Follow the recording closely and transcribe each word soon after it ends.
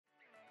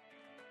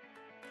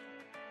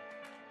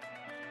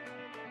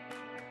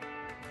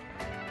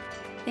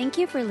Thank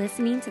you for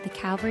listening to the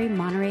Calvary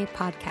Monterey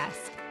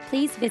podcast.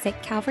 Please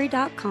visit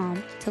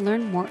calvary.com to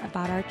learn more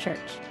about our church.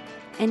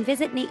 And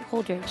visit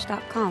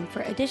nateholdridge.com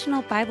for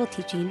additional Bible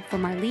teaching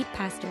from our lead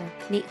pastor,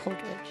 Nate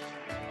Holdridge.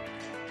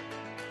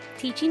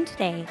 Teaching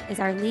today is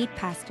our lead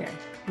pastor,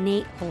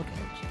 Nate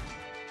Holdridge.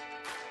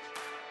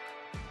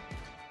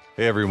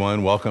 Hey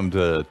everyone, welcome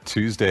to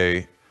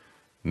Tuesday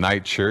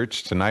Night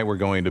Church. Tonight we're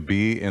going to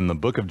be in the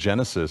book of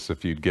Genesis.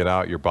 If you'd get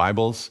out your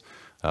Bibles,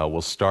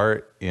 we'll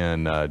start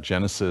in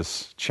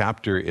Genesis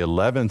chapter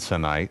 11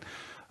 tonight.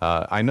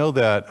 I know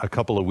that a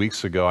couple of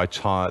weeks ago I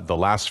taught the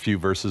last few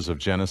verses of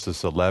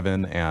Genesis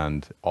 11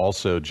 and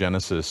also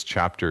Genesis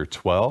chapter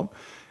 12.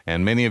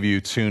 And many of you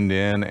tuned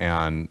in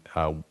and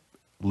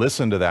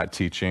listened to that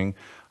teaching.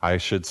 I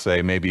should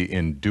say maybe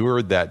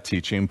endured that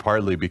teaching,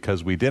 partly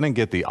because we didn't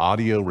get the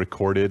audio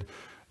recorded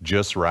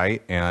just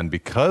right. And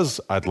because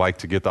I'd like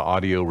to get the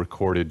audio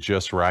recorded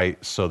just right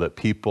so that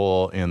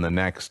people in the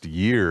next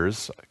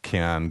years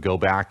can go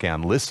back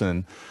and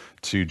listen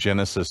to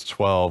Genesis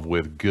 12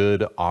 with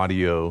good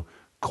audio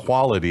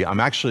quality, I'm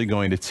actually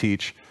going to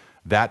teach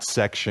that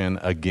section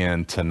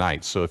again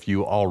tonight. So if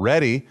you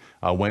already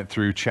went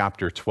through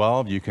chapter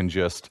 12, you can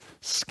just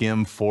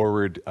skim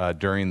forward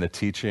during the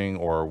teaching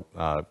or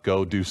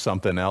go do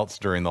something else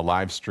during the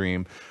live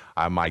stream.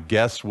 My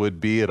guess would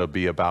be it'll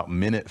be about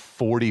minute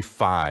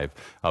 45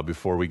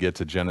 before we get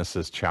to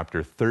Genesis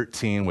chapter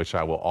 13, which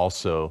I will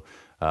also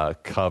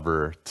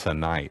cover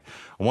tonight.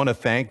 I want to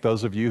thank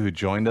those of you who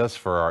joined us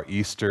for our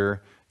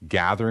Easter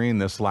gathering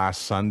this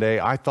last Sunday.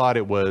 I thought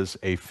it was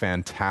a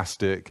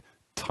fantastic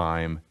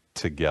time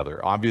together.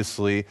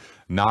 Obviously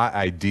not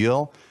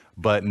ideal,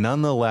 but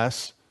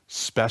nonetheless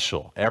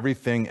special.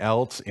 Everything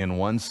else in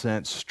one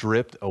sense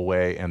stripped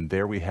away, and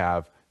there we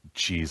have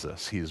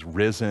Jesus. He's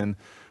risen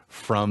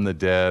from the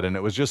dead. And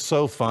it was just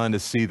so fun to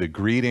see the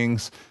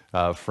greetings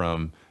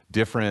from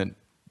different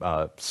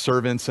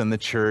servants in the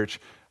church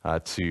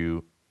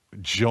to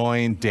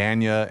join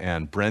Danya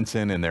and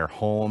Brenton in their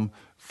home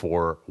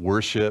for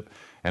worship,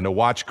 and to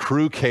watch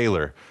Crew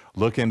Kaler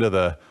look into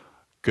the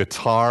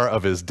guitar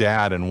of his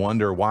dad and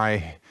wonder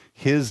why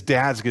his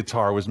dad's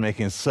guitar was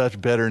making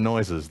such better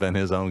noises than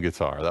his own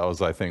guitar. That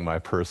was, I think, my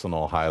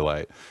personal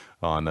highlight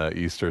on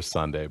Easter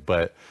Sunday.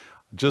 But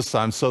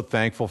I'm so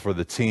thankful for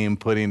the team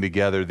putting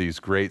together these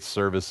great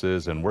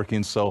services and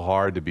working so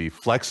hard to be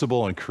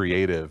flexible and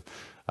creative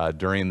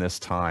during this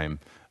time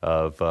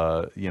of,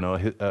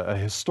 a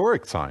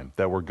historic time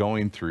that we're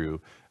going through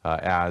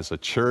as a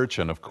church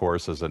and, of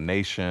course, as a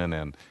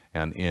nation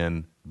and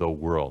in the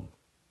world.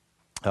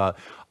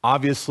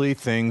 Obviously,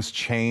 things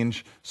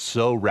change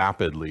so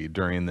rapidly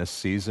during this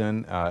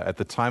season. At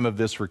the time of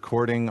this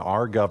recording,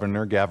 our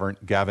governor,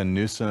 Gavin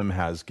Newsom,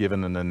 has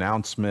given an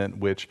announcement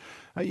which,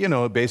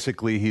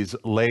 basically he's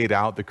laid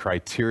out the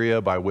criteria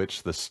by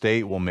which the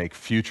state will make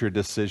future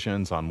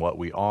decisions on what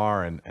we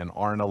are and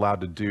aren't allowed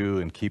to do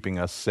in keeping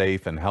us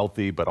safe and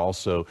healthy, but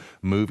also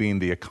moving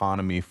the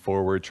economy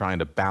forward, trying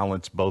to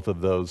balance both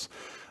of those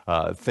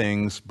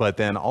things. But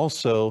then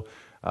also,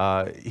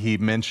 he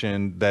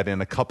mentioned that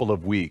in a couple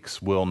of weeks,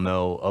 we'll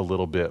know a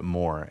little bit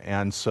more.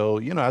 And so,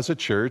 as a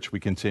church, we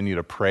continue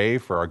to pray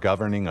for our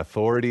governing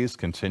authorities,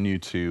 continue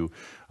to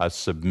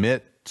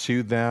submit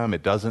to them.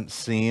 It doesn't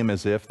seem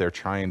as if they're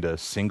trying to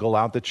single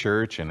out the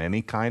church in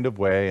any kind of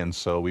way. And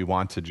so we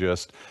want to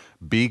just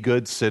be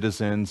good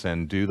citizens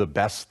and do the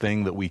best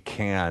thing that we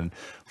can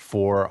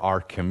for our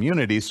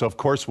community. So, of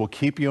course, we'll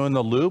keep you in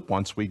the loop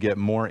once we get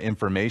more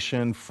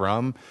information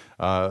from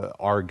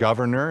our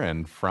governor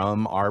and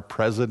from our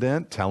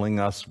president telling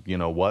us,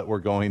 what we're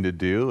going to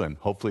do. And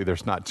hopefully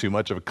there's not too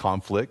much of a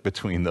conflict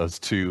between those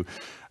two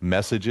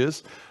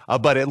messages.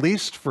 But at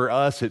least for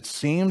us, it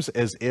seems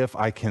as if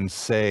I can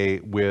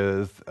say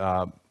with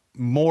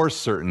more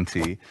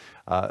certainty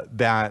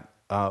that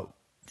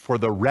for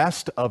the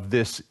rest of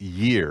this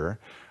year,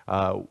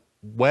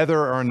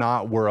 whether or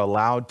not we're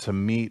allowed to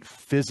meet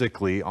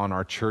physically on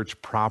our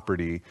church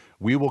property,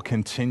 we will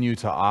continue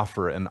to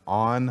offer an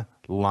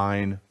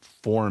online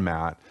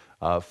format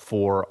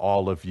for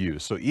all of you.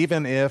 So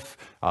even if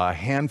a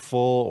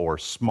handful or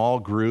small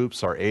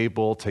groups are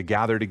able to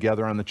gather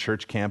together on the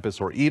church campus,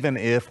 or even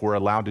if we're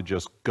allowed to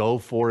just go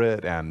for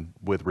it and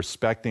with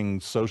respecting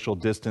social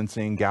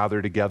distancing,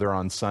 gather together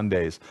on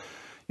Sundays,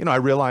 I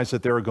realize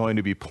that there are going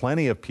to be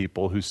plenty of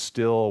people who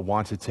still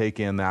want to take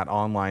in that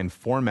online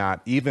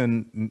format,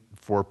 even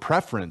for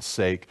preference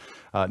sake,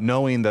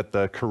 knowing that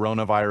the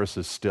coronavirus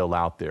is still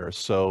out there.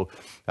 So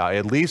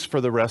at least for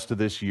the rest of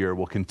this year,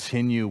 we'll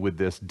continue with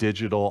this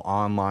digital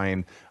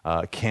online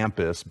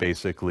campus,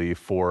 basically,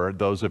 for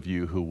those of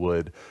you who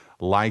would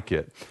like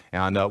it.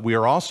 And we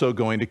are also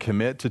going to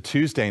commit to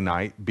Tuesday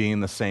night being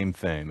the same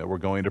thing, that we're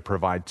going to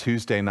provide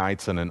Tuesday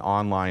nights in an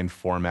online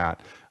format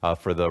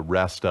for the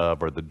rest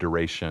of, or the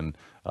duration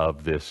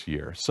of this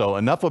year. So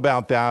enough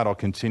about that. I'll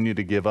continue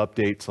to give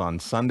updates on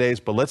Sundays,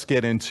 but let's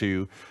get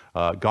into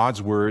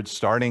God's Word,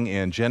 starting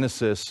in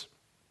Genesis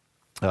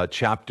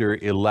chapter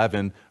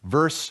 11,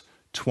 verse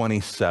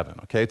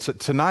 27. Okay, so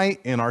tonight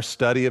in our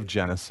study of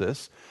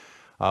Genesis,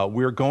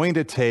 we're going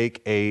to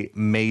take a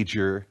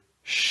major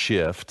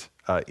shift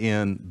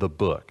in the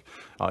book.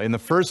 In the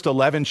first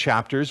 11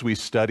 chapters, we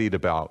studied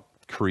about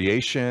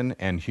creation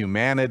and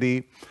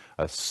humanity.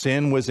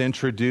 Sin was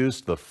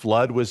introduced, the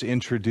flood was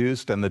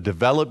introduced, and the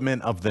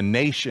development of the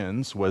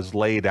nations was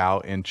laid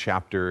out in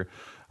chapter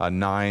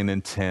 9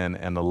 and 10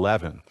 and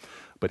 11.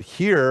 But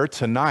here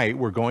tonight,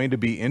 we're going to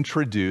be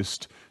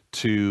introduced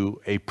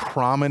to a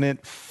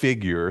prominent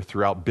figure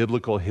throughout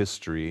biblical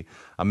history,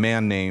 a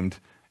man named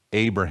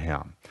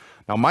Abraham.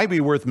 Now, it might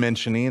be worth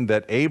mentioning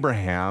that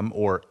Abraham,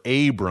 or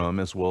Abram,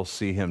 as we'll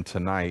see him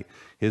tonight,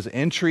 his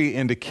entry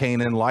into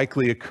Canaan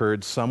likely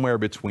occurred somewhere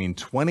between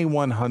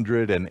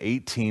 2100 and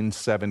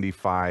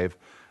 1875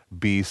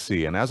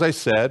 BC. And as I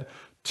said,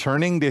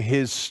 turning to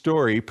his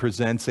story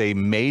presents a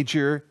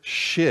major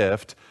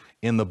shift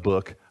in the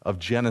book of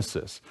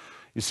Genesis.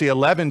 You see,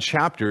 11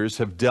 chapters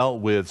have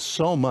dealt with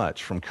so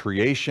much, from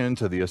creation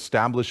to the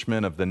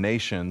establishment of the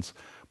nations,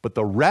 but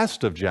the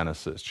rest of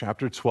Genesis,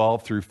 chapter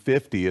 12 through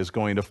 50, is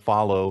going to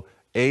follow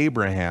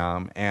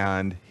Abraham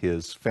and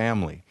his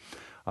family.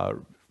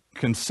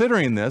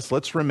 Considering this,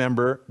 let's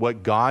remember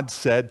what God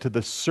said to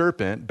the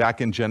serpent back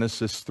in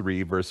Genesis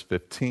 3, verse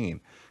 15.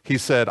 He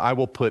said, "I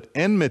will put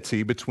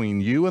enmity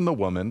between you and the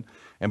woman,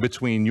 and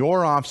between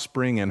your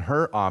offspring and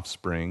her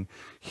offspring.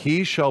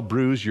 He shall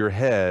bruise your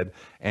head,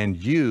 and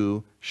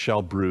you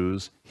shall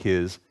bruise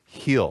his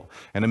heel."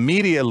 And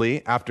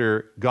immediately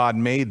after God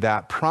made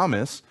that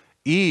promise,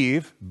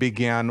 Eve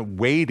began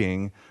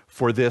waiting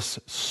for this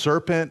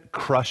serpent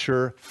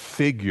crusher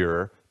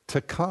figure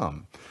to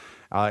come.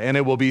 And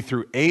it will be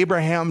through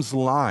Abraham's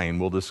line,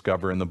 we'll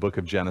discover in the book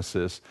of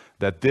Genesis,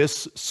 that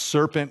this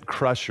serpent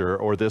crusher,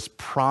 or this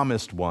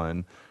promised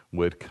one,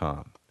 would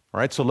come. All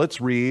right, so let's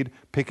read,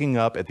 picking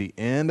up at the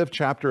end of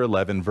chapter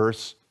 11,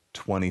 verse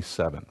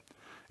 27.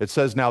 It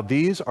says, "Now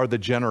these are the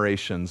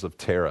generations of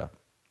Terah.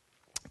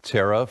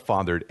 Terah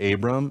fathered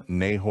Abram,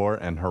 Nahor,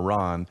 and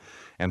Haran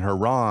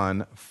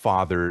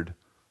fathered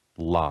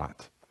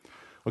Lot."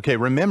 Okay,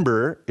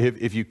 remember,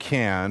 if you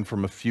can,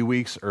 from a few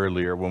weeks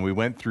earlier when we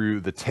went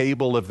through the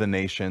table of the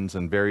nations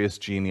and various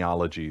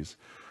genealogies,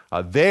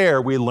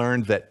 there we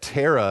learned that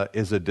Terah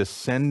is a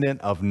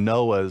descendant of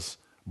Noah's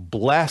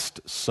blessed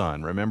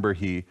son. Remember,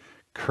 he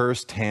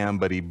cursed Ham,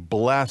 but he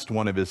blessed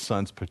one of his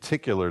sons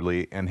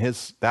particularly, and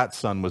that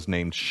son was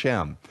named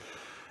Shem.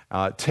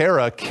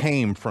 Terah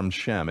came from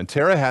Shem, and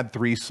Terah had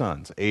 3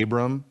 sons,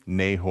 Abram,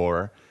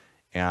 Nahor,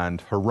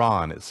 and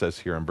Haran, it says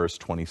here in verse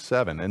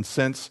 27. And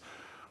since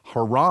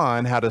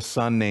Haran had a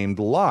son named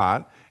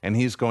Lot, and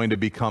he's going to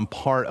become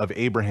part of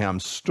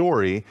Abraham's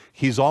story,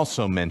 he's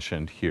also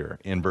mentioned here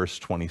in verse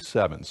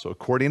 27. So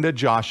according to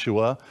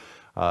Joshua,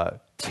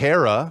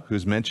 Terah,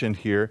 who's mentioned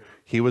here,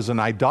 he was an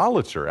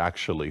idolater,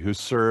 actually, who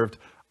served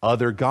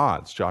other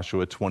gods.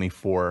 Joshua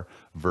 24,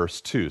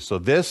 verse 2. So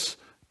this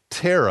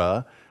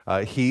Terah,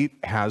 he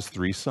has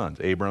 3 sons,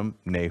 Abram,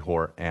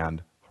 Nahor,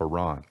 and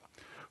Haran.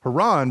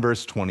 Haran,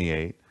 verse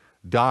 28,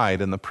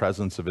 died in the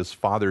presence of his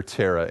father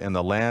Terah in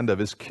the land of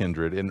his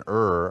kindred in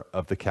Ur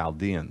of the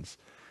Chaldeans.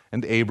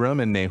 And Abram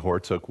and Nahor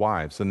took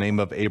wives. The name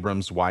of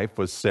Abram's wife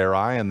was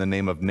Sarai, and the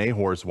name of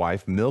Nahor's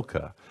wife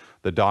Milcah,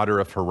 the daughter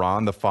of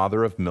Haran, the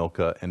father of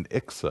Milcah and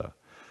Ixah.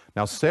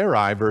 Now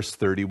Sarai, verse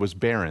 30, was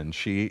barren.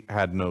 She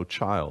had no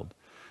child.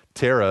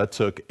 Terah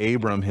took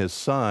Abram his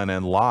son,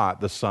 and Lot,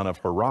 the son of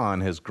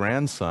Haran, his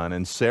grandson,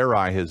 and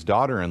Sarai, his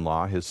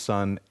daughter-in-law, his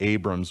son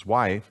Abram's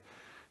wife,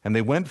 and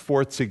they went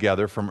forth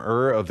together from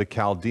Ur of the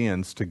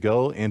Chaldeans to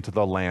go into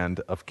the land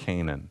of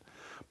Canaan.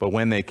 But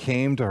when they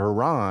came to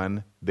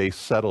Haran, they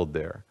settled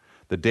there.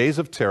 The days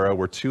of Terah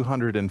were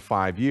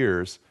 205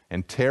 years,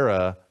 and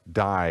Terah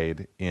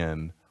died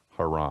in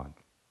Haran.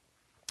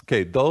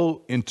 Okay,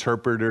 though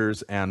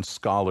interpreters and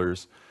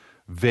scholars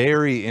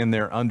vary in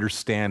their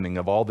understanding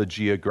of all the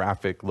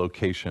geographic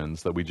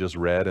locations that we just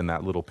read in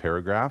that little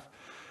paragraph,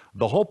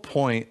 the whole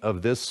point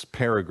of this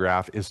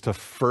paragraph is to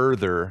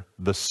further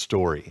the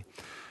story.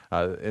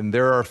 And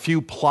there are a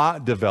few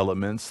plot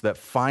developments that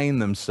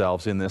find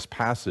themselves in this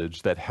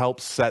passage that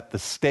help set the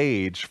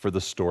stage for the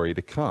story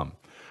to come.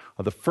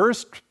 The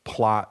first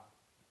plot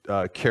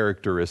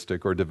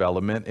characteristic or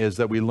development is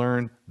that we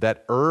learn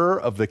that Ur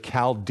of the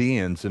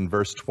Chaldeans in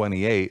verse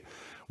 28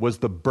 was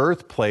the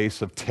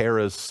birthplace of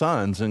Terah's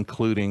sons,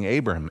 including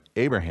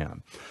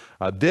Abraham.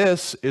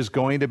 This is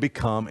going to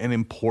become an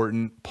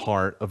important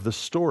part of the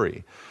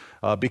story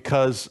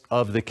because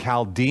of the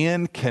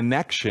Chaldean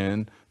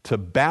connection to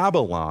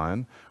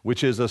Babylon,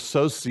 which is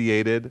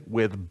associated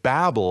with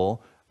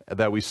Babel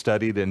that we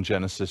studied in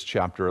Genesis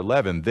chapter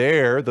 11.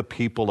 There, the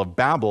people of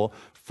Babel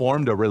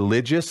formed a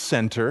religious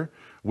center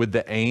with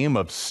the aim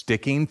of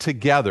sticking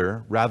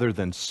together rather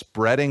than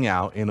spreading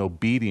out in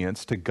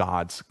obedience to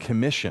God's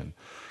commission.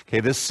 Okay,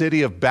 this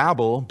city of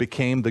Babel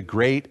became the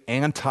great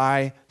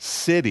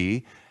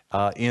anti-city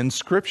in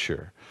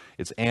Scripture.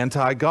 It's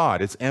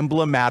anti-God. It's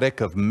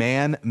emblematic of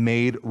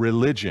man-made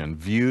religion,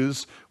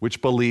 views which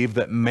believe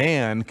that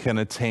man can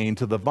attain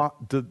to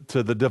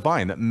the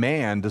divine, that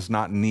man does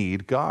not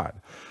need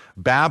God.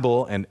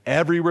 Babel and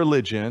every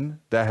religion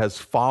that has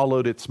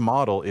followed its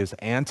model is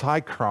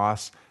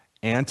anti-cross,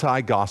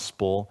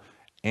 anti-gospel,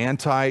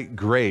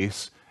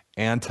 anti-grace,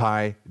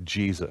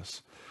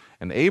 anti-Jesus.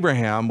 And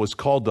Abraham was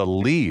called to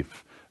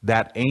leave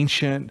that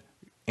ancient,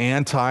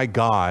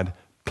 anti-God,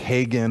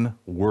 pagan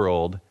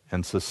world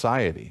and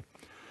society.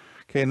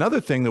 Okay,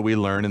 another thing that we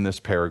learn in this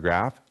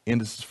paragraph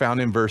is found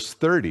in verse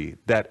 30,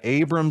 that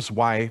Abram's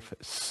wife,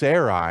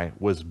 Sarai,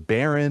 was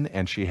barren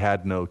and she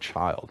had no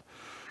child.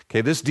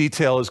 Okay, this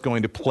detail is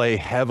going to play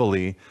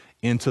heavily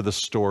into the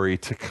story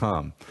to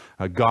come.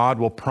 God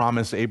will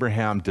promise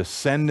Abraham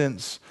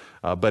descendants,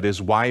 but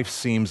his wife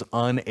seems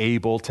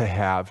unable to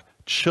have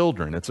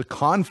children. It's a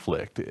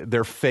conflict.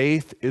 Their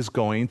faith is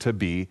going to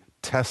be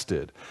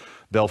tested.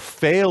 They'll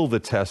fail the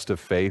test of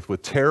faith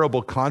with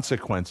terrible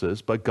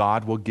consequences, but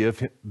God will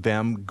give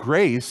them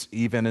grace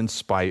even in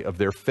spite of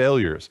their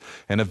failures.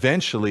 And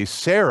eventually,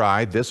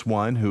 Sarai, this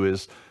one who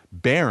is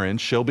barren,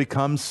 she'll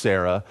become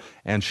Sarah,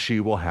 and she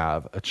will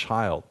have a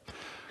child.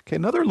 Okay,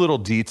 another little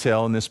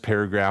detail in this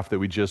paragraph that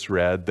we just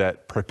read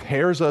that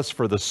prepares us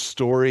for the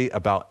story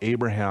about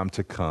Abraham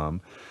to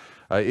come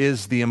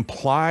is the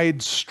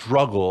implied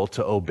struggle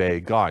to obey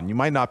God. And you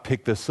might not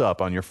pick this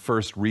up on your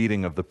first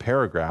reading of the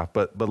paragraph,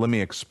 but let me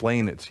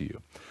explain it to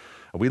you.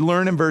 We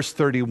learn in verse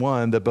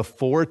 31 that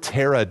before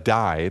Terah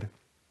died,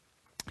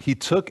 he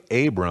took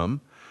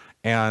Abram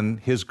and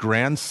his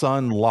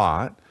grandson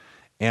Lot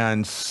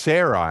and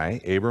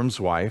Sarai, Abram's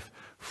wife,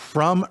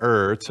 from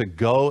Ur to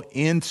go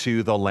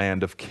into the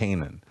land of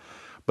Canaan.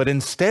 But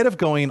instead of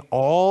going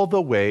all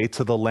the way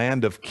to the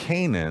land of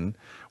Canaan,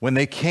 when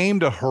they came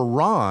to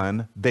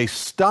Haran, they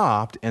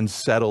stopped and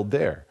settled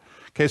there.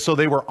 Okay, so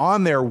they were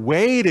on their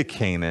way to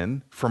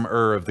Canaan from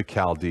Ur of the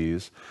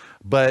Chaldees,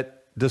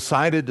 but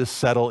decided to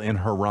settle in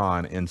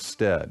Haran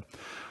instead.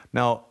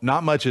 Now,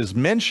 not much is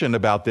mentioned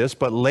about this,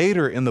 but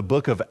later in the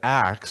book of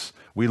Acts,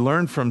 we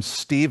learn from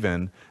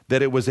Stephen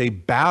that it was a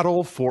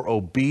battle for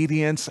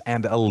obedience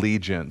and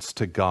allegiance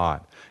to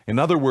God. In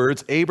other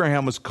words,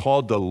 Abraham was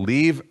called to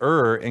leave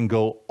Ur and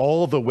go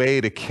all the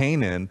way to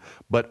Canaan,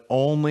 but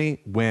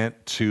only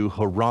went to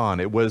Haran.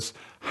 It was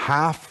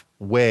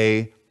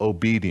halfway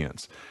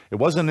obedience. It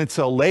wasn't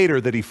until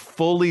later that he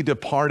fully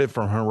departed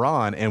from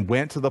Haran and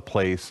went to the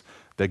place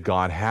that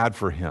God had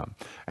for him.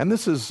 And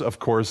this is, of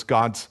course,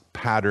 God's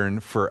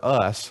pattern for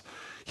us.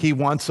 He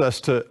wants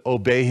us to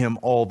obey him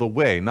all the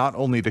way, not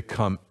only to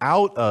come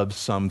out of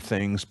some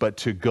things, but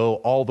to go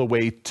all the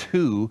way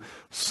to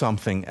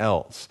something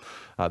else.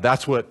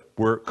 That's what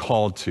we're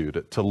called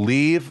to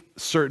leave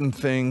certain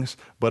things,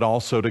 but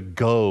also to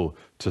go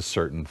to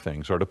certain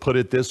things. Or to put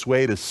it this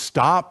way, to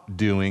stop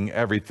doing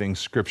everything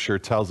Scripture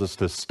tells us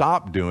to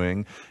stop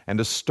doing, and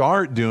to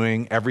start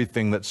doing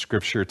everything that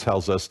Scripture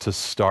tells us to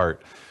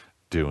start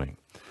doing.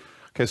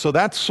 Okay, so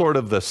that's sort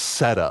of the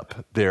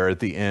setup there at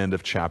the end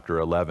of chapter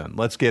 11.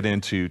 Let's get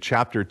into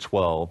chapter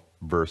 12,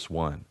 verse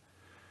 1.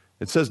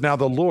 It says, "Now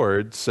the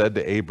Lord said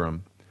to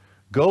Abram,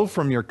 'Go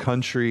from your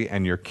country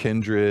and your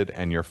kindred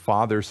and your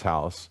father's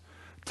house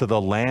to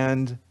the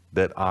land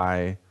that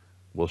I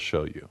will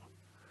show you.'"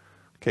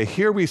 Okay,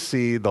 here we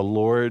see the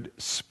Lord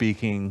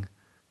speaking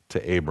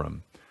to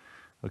Abram.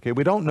 Okay,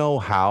 we don't know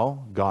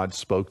how God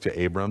spoke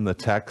to Abram. The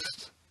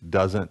text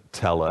doesn't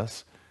tell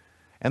us.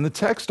 And the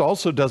text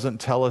also doesn't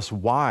tell us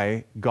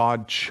why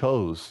God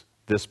chose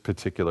this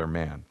particular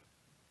man.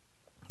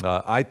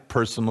 I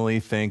personally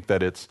think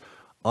that it's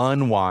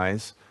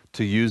unwise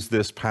to use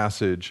this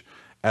passage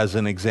as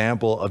an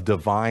example of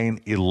divine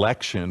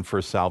election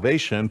for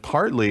salvation,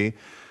 partly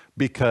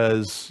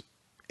because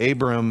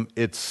Abram,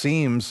 it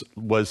seems,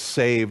 was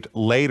saved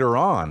later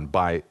on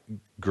by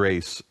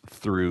grace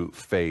through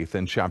faith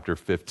in chapter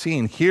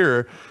 15.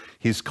 Here,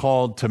 he's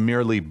called to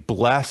merely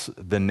bless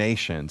the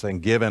nations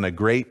and given a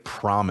great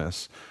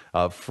promise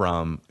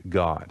from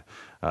God.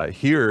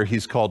 Here,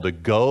 he's called to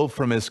go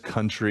from his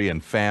country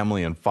and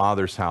family and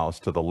father's house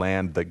to the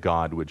land that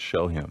God would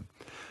show him.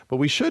 But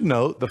we should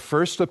note the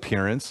first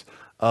appearance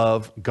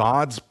of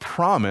God's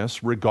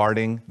promise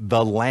regarding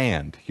the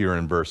land here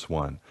in verse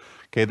 1.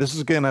 Okay, this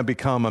is going to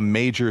become a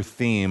major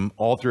theme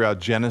all throughout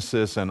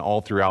Genesis and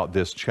all throughout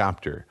this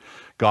chapter.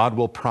 God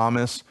will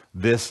promise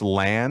this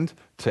land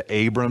to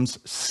Abram's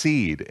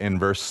seed in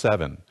verse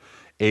 7.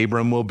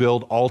 Abram will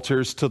build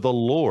altars to the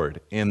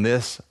Lord in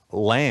this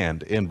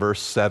land in verse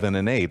 7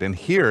 and 8. And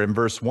here in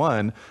verse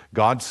 1,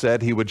 God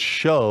said he would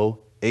show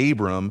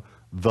Abram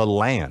the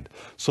land.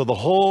 So the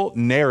whole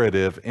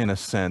narrative, in a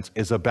sense,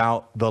 is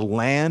about the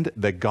land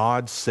that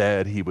God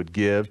said he would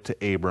give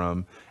to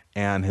Abram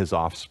and his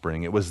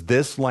offspring. It was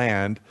this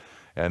land,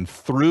 and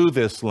through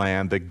this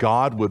land, that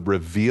God would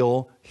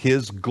reveal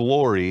his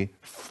glory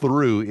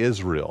through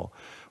Israel.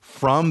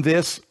 From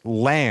this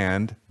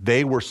land,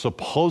 they were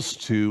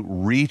supposed to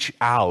reach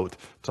out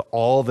to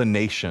all the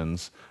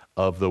nations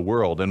of the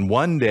world. And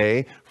one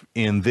day,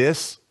 in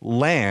this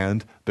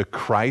land, the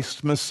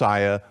Christ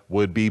Messiah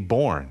would be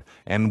born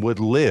and would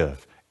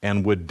live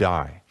and would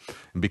die.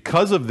 And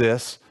because of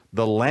this,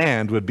 the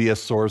land would be a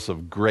source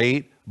of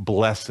great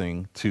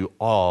blessing to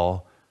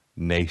all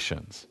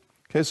nations.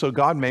 Okay, so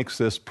God makes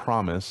this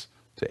promise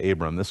to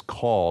Abram, this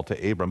call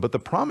to Abram, but the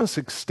promise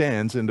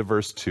extends into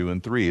verse 2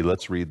 and 3.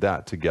 Let's read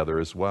that together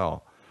as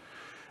well.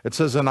 It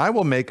says, "And I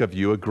will make of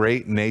you a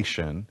great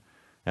nation,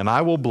 and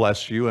I will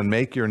bless you and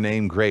make your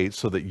name great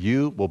so that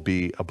you will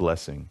be a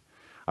blessing.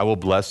 I will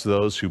bless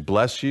those who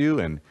bless you,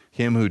 and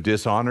him who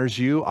dishonors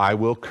you I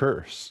will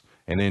curse.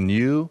 And in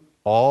you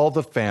all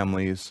the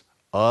families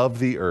of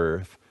the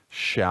earth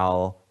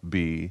shall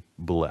be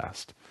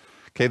blessed."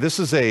 Okay, this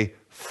is a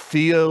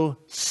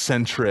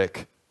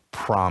theocentric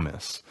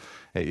promise.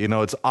 You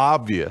know, it's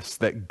obvious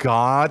that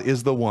God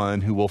is the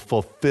one who will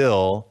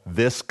fulfill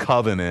this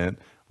covenant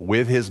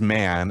with his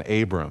man,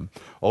 Abram.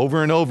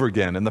 Over and over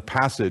again in the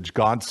passage,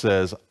 God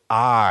says,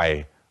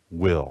 "I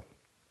will."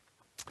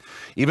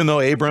 Even though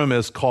Abram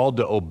is called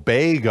to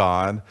obey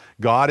God,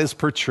 God is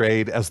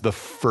portrayed as the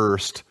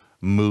first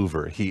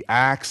mover. He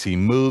acts, he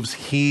moves,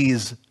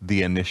 he's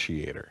the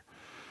initiator.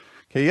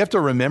 Okay, you have to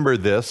remember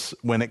this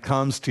when it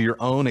comes to your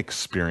own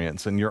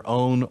experience and your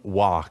own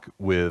walk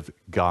with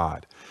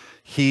God.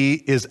 He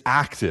is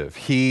active,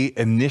 he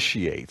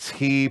initiates,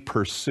 he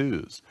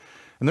pursues.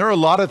 And there are a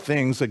lot of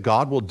things that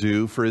God will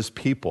do for his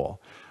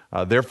people.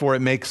 Therefore,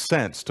 it makes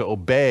sense to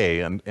obey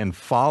and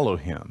follow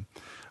him.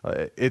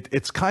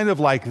 It's kind of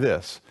like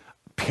this.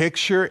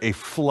 Picture a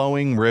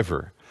flowing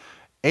river.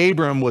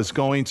 Abram was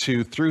going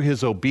to, through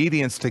his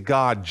obedience to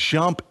God,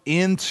 jump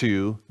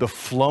into the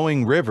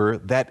flowing river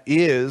that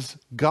is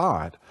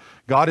God.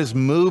 God is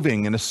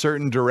moving in a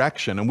certain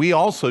direction, and we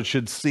also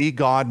should see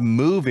God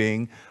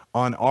moving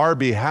on our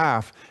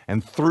behalf,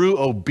 and through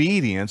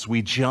obedience,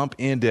 we jump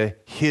into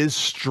his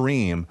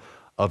stream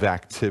of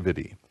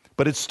activity.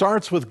 But it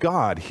starts with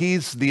God.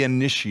 He's the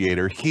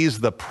initiator. He's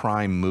the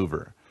prime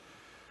mover.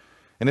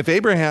 And if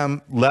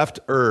Abraham left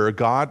Ur,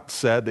 God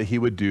said that he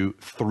would do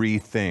three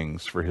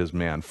things for his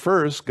man.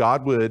 First,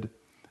 God would,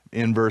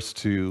 in verse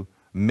 2,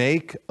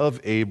 make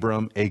of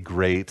Abram a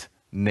great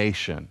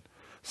nation.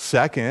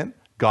 Second,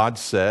 God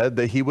said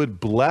that he would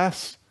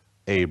bless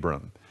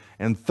Abram.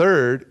 And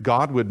third,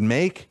 God would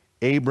make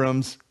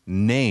Abram's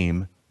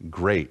name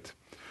great.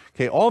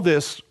 Okay, all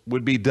this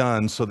would be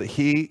done so that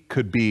he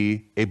could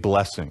be a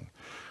blessing,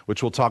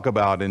 which we'll talk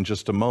about in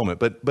just a moment.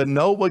 But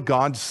know what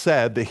God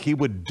said that he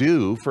would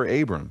do for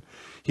Abram.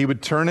 He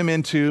would turn him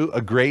into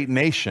a great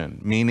nation,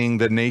 meaning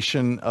the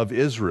nation of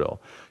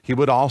Israel. He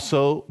would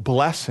also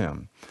bless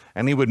him,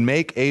 and he would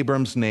make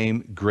Abram's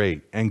name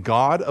great. And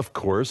God, of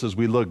course, as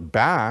we look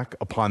back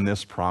upon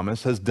this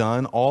promise, has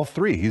done all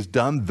three. He's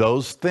done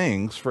those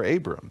things for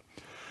Abram.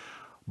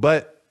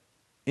 But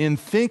in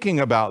thinking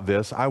about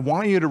this, I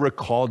want you to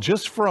recall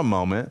just for a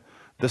moment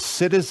the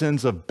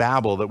citizens of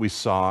Babel that we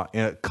saw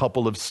in a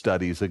couple of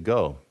studies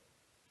ago.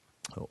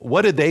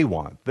 What did they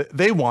want?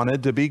 They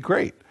wanted to be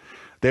great.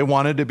 They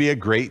wanted to be a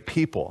great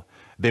people.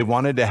 They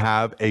wanted to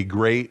have a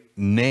great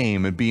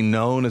name and be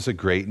known as a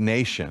great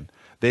nation.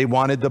 They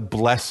wanted the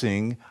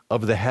blessing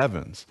of the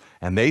heavens.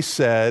 And they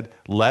said,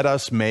 "Let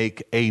us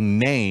make a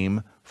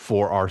name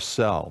for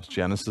ourselves."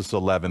 Genesis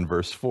 11,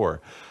 verse 4.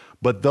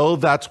 But though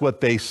that's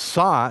what they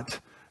sought,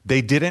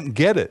 they didn't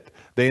get it.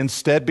 They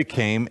instead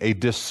became a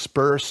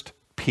dispersed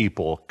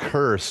people,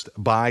 cursed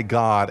by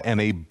God and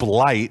a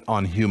blight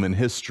on human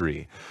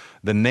history.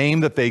 The name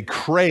that they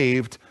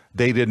craved,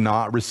 they did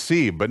not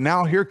receive. But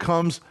now here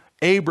comes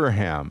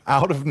Abraham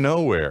out of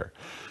nowhere.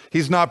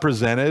 He's not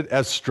presented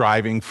as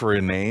striving for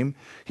a name.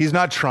 He's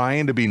not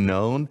trying to be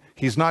known.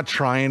 He's not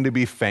trying to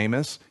be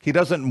famous. He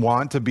doesn't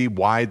want to be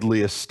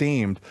widely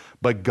esteemed.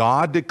 But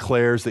God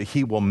declares that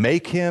he will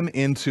make him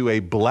into a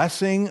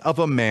blessing of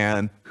a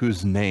man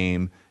whose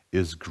name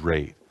is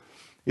great.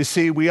 You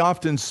see, we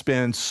often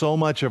spend so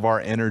much of our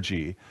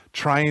energy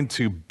trying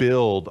to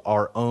build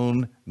our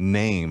own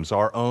names,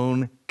 our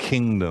own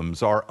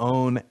kingdoms, our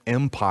own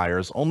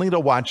empires, only to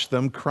watch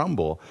them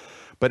crumble.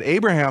 But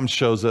Abraham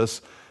shows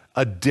us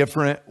a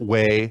different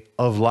way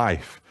of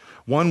life,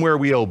 one where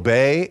we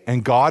obey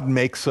and God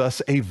makes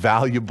us a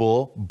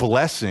valuable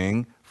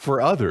blessing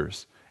for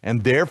others,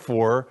 and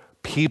therefore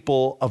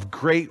people of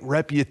great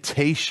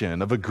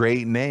reputation, of a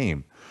great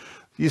name.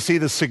 You see,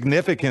 the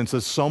significance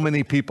that so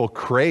many people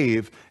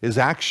crave is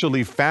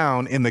actually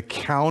found in the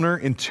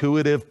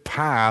counterintuitive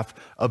path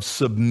of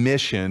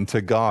submission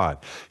to God.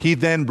 He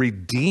then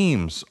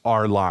redeems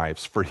our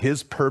lives for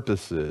his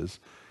purposes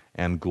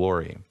and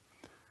glory.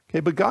 Okay,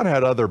 but God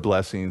had other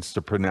blessings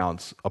to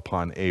pronounce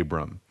upon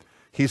Abram.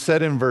 He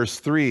said in verse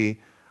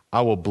 3,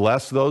 "I will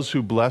bless those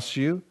who bless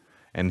you,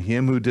 and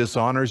him who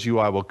dishonors you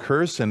I will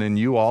curse, and in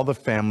you all the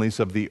families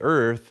of the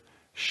earth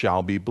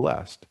shall be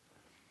blessed."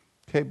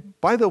 Okay,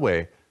 by the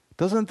way,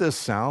 doesn't this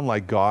sound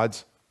like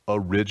God's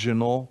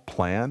original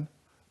plan?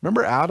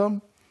 Remember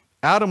Adam?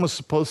 Adam was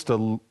supposed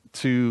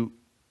to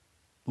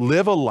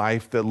live a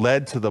life that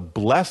led to the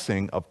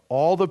blessing of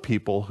all the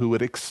people who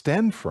would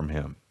extend from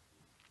him.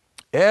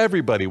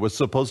 Everybody was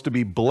supposed to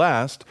be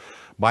blessed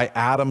by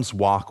Adam's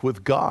walk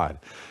with God.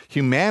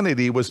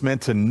 Humanity was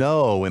meant to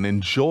know and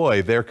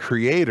enjoy their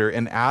Creator,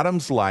 and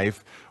Adam's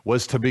life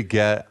was to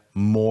beget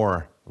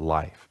more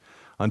life.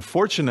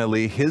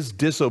 Unfortunately, his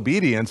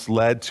disobedience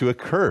led to a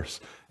curse.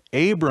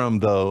 Abram,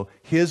 though,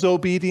 his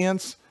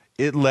obedience,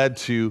 it led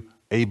to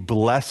a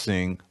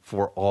blessing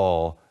for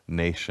all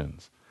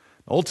nations.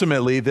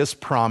 Ultimately, this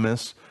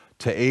promise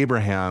to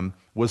Abraham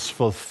was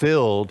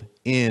fulfilled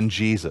in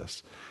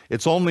Jesus.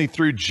 It's only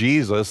through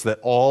Jesus that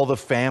all the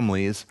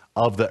families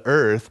of the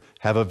earth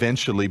have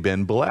eventually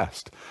been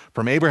blessed.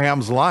 From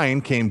Abraham's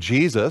line came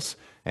Jesus,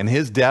 and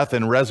his death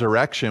and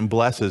resurrection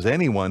blesses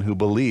anyone who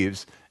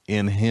believes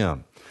in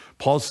him.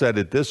 Paul said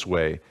it this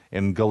way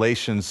in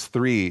Galatians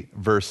 3,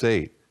 verse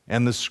 8,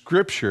 "And the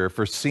scripture,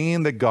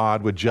 foreseeing that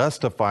God would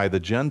justify the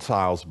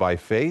Gentiles by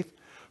faith,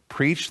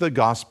 preached the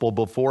gospel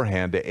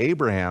beforehand to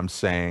Abraham,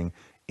 saying,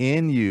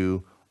 'In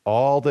you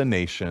all the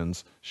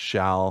nations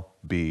shall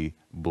be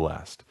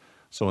blessed.'"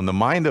 So in the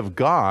mind of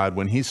God,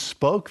 when he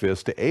spoke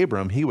this to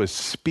Abram, he was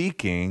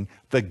speaking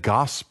the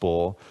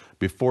gospel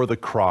before the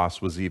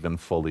cross was even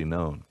fully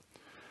known.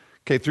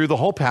 Okay, through the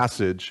whole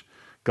passage,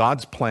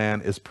 God's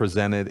plan is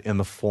presented in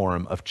the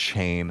form of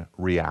chain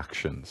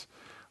reactions.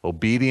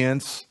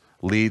 Obedience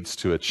leads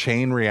to a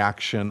chain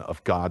reaction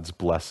of God's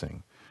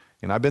blessing.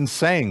 And I've been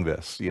saying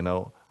this,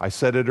 I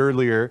said it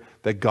earlier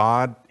that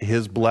God,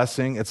 his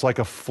blessing, it's like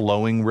a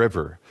flowing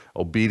river.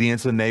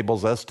 Obedience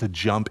enables us to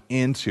jump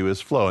into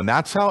his flow. And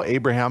that's how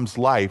Abraham's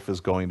life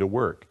is going to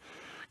work.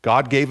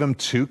 God gave him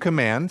 2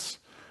 commands,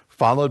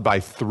 followed by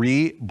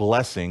 3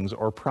 blessings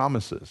or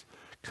promises.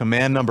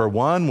 Command number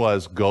 1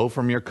 was, "Go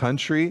from your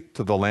country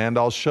to the land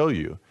I'll show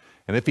you."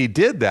 And if he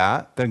did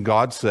that, then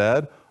God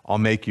said, "I'll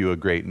make you a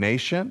great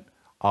nation,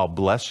 I'll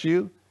bless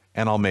you,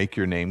 and I'll make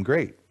your name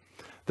great."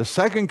 The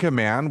second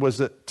command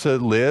was to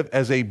live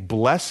as a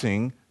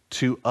blessing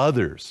to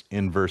others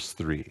in verse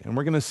 3. And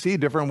we're going to see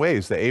different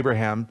ways that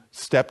Abraham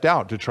stepped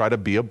out to try to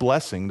be a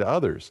blessing to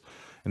others.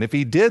 And if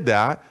he did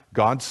that,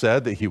 God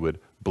said that he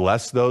would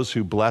bless those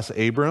who bless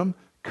Abram,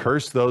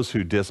 curse those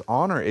who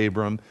dishonor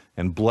Abram,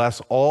 and bless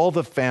all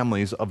the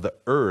families of the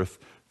earth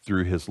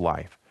through his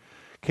life.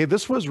 Okay,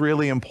 this was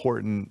really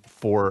important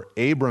for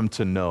Abram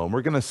to know. And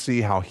we're going to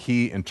see how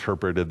he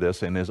interpreted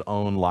this in his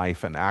own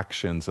life and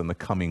actions in the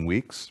coming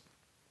weeks.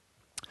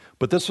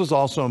 But this was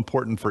also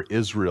important for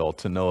Israel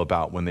to know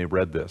about when they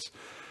read this.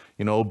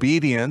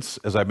 Obedience,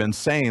 as I've been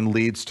saying,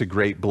 leads to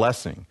great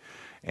blessing.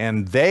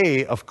 And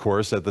they, of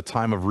course, at the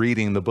time of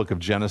reading the book of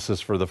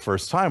Genesis for the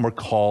first time, were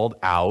called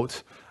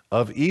out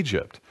of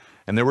Egypt.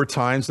 And there were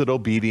times that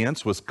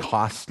obedience was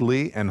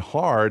costly and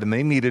hard, and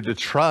they needed to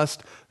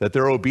trust that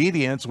their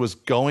obedience was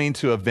going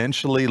to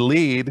eventually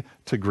lead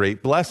to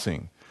great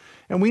blessing.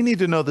 And we need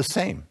to know the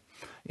same.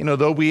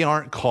 Though we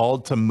aren't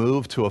called to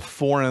move to a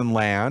foreign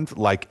land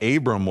like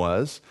Abram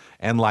was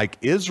and like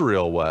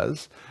Israel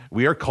was,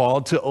 we are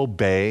called to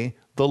obey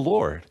the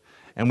Lord.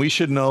 And we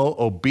should know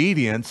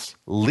obedience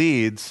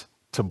leads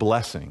to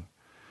blessing.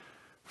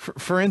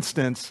 For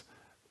instance,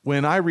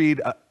 when I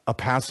read a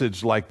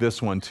passage like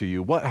this one to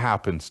you, what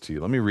happens to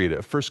you? Let me read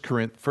it.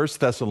 1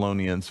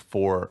 Thessalonians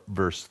 4,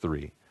 verse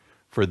 3.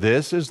 "For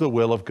this is the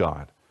will of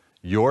God,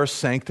 your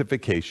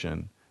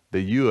sanctification,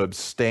 that you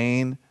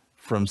abstain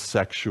from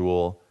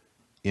sexual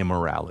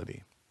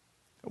immorality."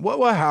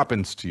 What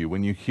happens to you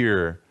when you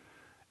hear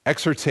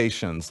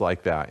exhortations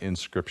like that in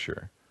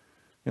Scripture?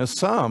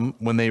 Some,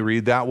 when they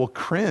read that, will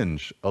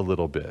cringe a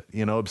little bit.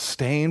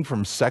 Abstain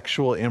from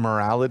sexual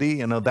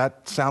immorality.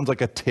 That sounds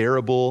like a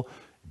terrible,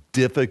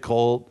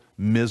 difficult,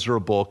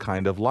 miserable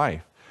kind of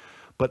life.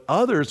 But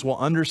others will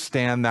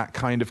understand that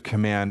kind of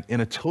command in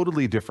a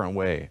totally different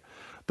way.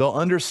 They'll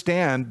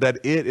understand that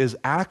it is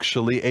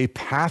actually a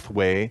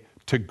pathway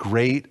to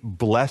great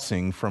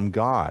blessing from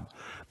God.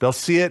 They'll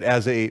see it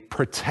as a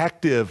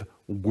protective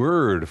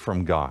word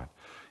from God.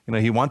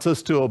 He wants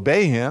us to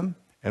obey him,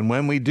 and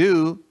when we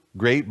do,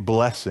 great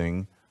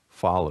blessing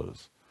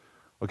follows.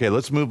 Okay,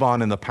 let's move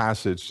on in the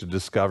passage to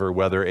discover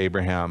whether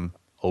Abraham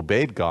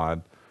obeyed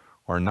God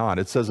or not.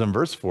 It says in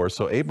verse 4,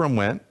 "So Abram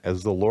went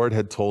as the Lord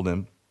had told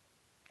him,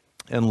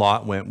 and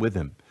Lot went with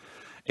him.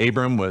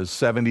 Abram was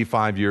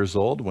 75 years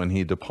old when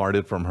he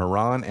departed from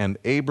Haran, and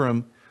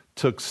Abram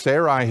took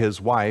Sarai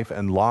his wife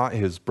and Lot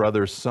his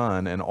brother's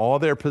son and all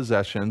their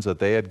possessions that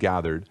they had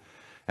gathered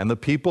and the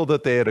people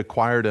that they had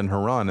acquired in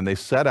Haran, and they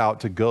set out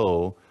to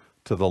go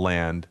to the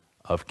land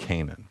of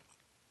Canaan."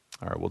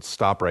 All right, we'll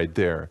stop right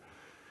there.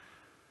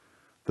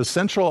 The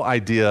central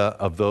idea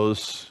of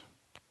those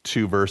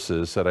 2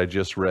 verses that I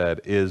just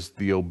read is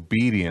the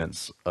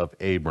obedience of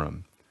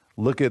Abram.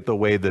 Look at the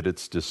way that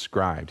it's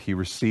described. He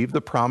received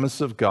the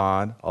promise of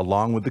God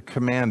along with the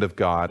command of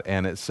God,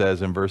 and it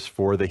says in verse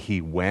 4 that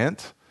he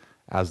went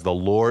as the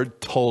Lord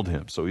told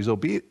him. So he's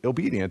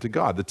obedient to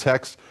God. The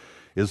text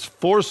is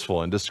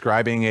forceful in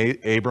describing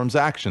Abram's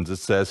actions. It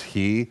says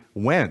he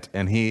went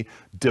and he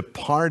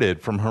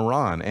departed from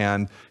Haran,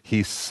 and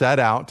he set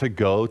out to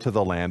go to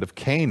the land of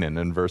Canaan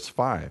in verse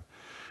 5.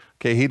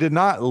 Okay, he did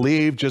not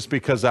leave just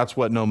because that's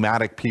what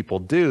nomadic people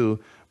do,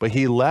 but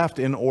he left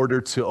in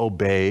order to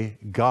obey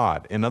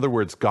God. In other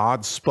words,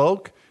 God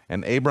spoke,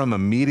 and Abram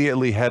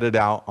immediately headed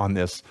out on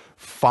this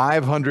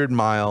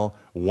 500-mile,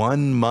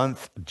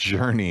 1-month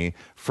journey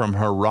from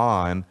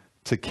Haran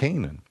to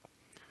Canaan.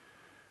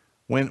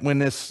 When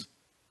this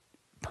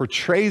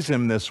portrays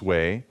him this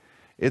way,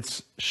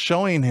 it's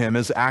showing him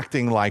as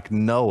acting like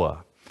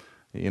Noah,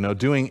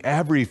 doing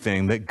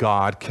everything that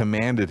God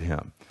commanded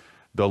him.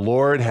 The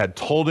Lord had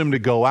told him to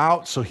go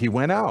out, so he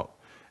went out.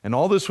 And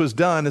all this was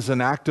done as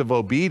an act of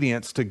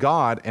obedience to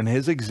God, and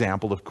his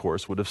example, of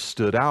course, would have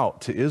stood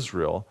out to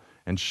Israel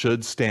and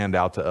should stand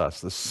out to us.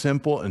 The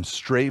simple and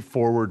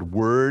straightforward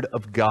word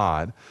of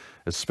God,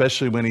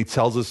 especially when he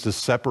tells us to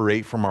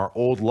separate from our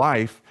old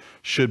life,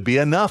 should be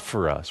enough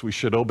for us. We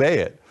should obey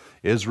it.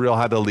 Israel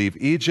had to leave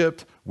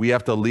Egypt. We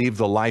have to leave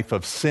the life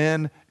of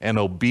sin, and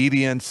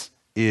obedience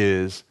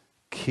is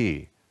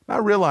key. I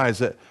realize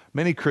that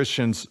many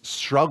Christians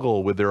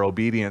struggle with their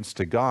obedience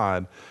to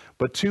God,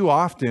 but too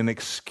often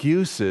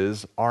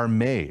excuses are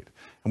made.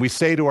 And we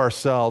say to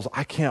ourselves,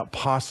 I can't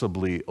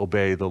possibly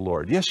obey the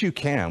Lord. Yes, you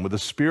can. With the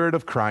Spirit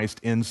of Christ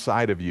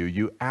inside of you,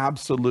 you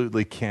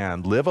absolutely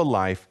can live a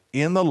life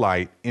in the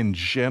light in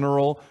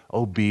general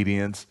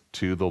obedience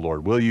to the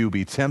Lord. Will you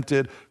be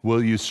tempted?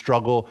 Will you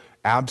struggle?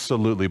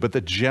 Absolutely. But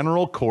the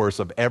general course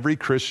of every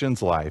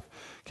Christian's life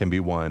can be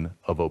one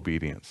of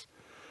obedience.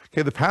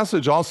 Okay, the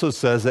passage also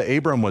says that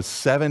Abram was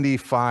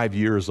 75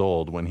 years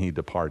old when he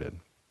departed.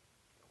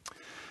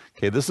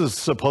 Okay, this is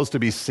supposed to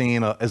be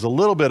seen as a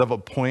little bit of a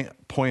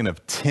point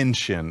of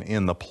tension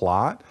in the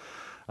plot,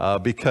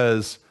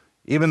 because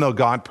even though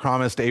God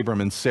promised Abram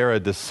and Sarah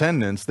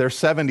descendants, they're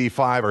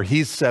 75, or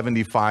he's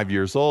 75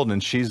 years old,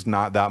 and she's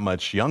not that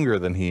much younger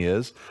than he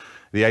is.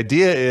 The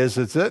idea is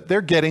that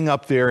they're getting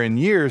up there in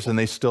years, and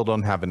they still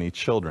don't have any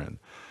children.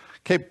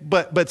 Okay,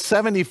 but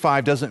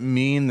 75 doesn't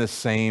mean the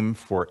same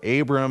for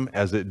Abram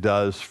as it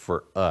does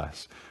for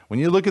us. When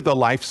you look at the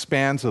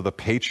lifespans of the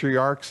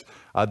patriarchs,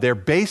 they're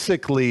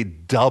basically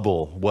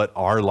double what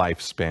our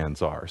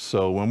lifespans are.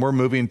 So when we're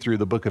moving through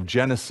the book of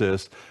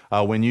Genesis,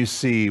 when you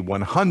see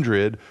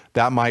 100,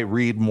 that might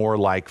read more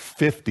like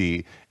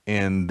 50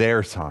 in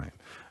their time.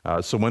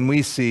 So when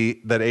we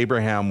see that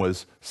Abraham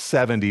was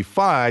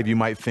 75, you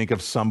might think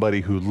of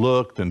somebody who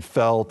looked and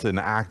felt and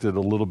acted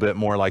a little bit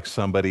more like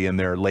somebody in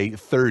their late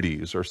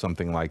 30s or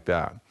something like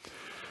that.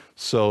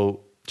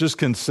 So just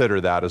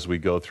consider that as we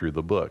go through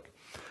the book.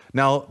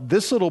 Now,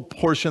 this little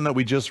portion that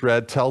we just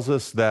read tells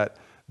us that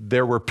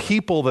there were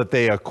people that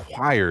they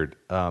acquired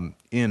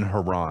in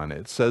Haran.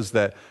 It says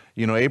that,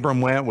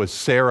 Abram went with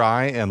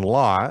Sarai and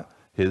Lot,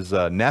 his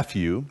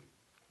nephew,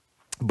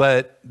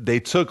 but they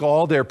took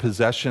all their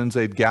possessions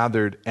they'd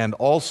gathered and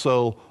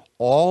also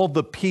all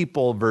the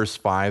people, verse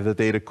 5, that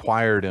they'd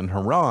acquired in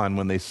Haran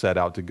when they set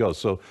out to go.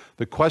 So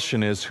the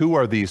question is, who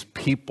are these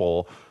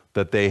people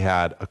that they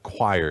had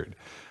acquired?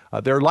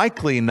 They're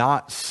likely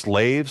not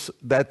slaves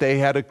that they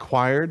had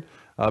acquired,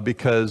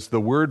 because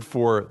the word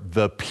for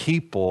the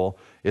people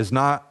is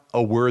not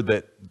a word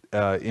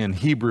that in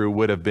Hebrew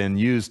would have been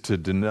used to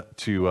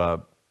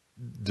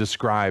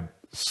describe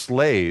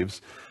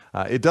slaves.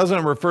 It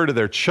doesn't refer to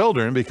their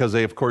children because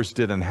they, of course,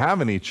 didn't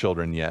have any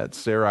children yet.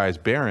 Sarai's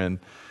barren.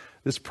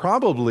 This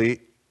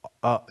probably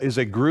is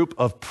a group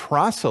of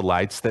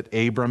proselytes that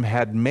Abram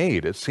had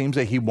made. It seems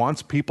that he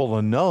wants people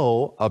to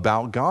know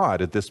about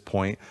God at this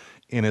point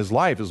in his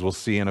life, as we'll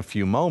see in a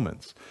few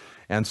moments.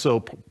 And so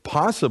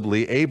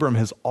possibly Abram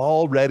has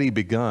already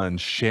begun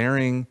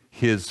sharing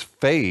his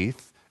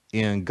faith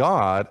in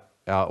God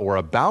or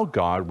about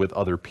God with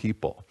other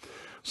people.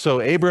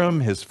 So Abram,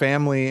 his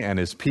family, and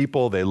his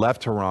people, they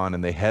left Haran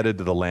and they headed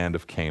to the land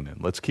of Canaan.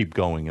 Let's keep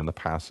going in the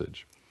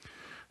passage.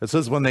 It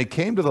says, when they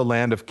came to the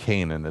land of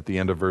Canaan at the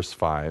end of verse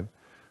 5,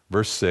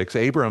 verse 6,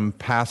 Abram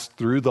passed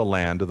through the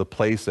land to the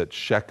place at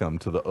Shechem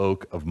to the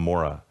oak of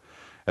Moreh.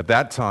 At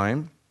that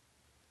time,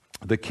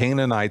 the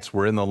Canaanites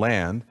were in the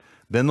land.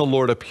 Then the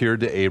Lord appeared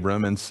to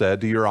Abram and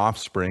said, to your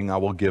offspring I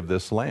will give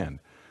this land.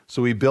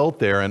 So he built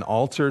there an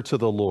altar to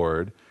the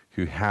Lord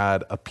who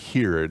had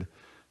appeared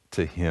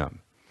to him.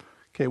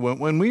 Okay,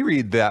 when we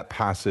read that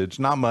passage,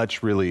 not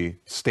much really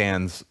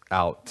stands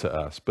out to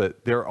us,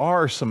 but there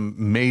are some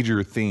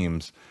major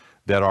themes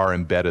that are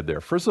embedded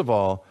there. First of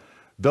all,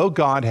 though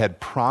God had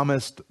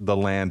promised the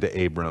land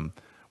to Abram,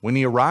 when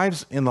he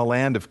arrives in the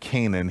land of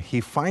Canaan, he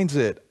finds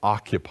it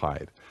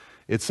occupied.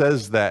 It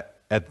says that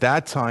at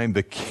that time,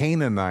 the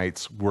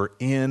Canaanites were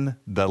in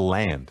the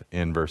land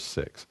in verse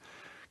 6.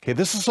 Okay,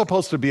 this is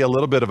supposed to be a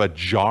little bit of a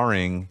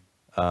jarring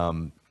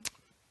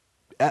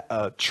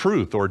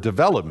truth or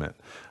development,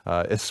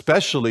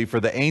 especially for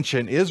the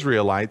ancient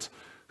Israelites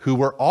who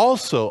were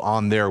also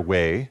on their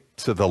way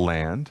to the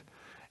land,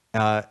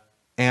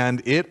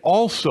 and it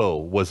also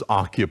was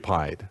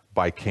occupied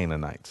by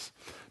Canaanites.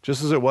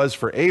 Just as it was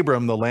for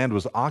Abram, the land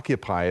was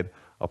occupied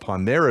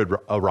upon their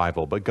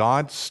arrival, but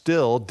God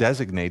still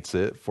designates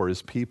it for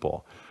his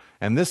people.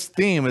 And this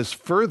theme is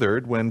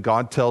furthered when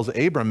God tells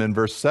Abram in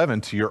verse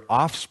 7, to your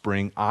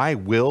offspring I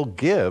will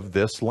give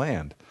this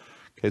land.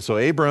 Okay, so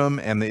Abram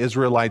and the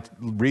Israelite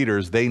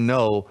readers, they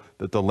know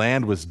that the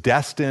land was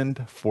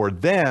destined for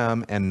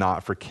them and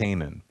not for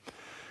Canaan.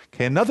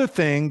 Okay, another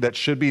thing that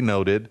should be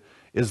noted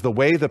is the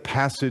way the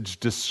passage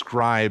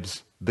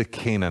describes the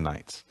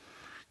Canaanites.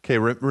 Okay,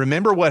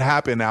 remember what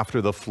happened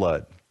after the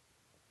flood.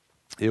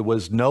 It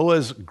was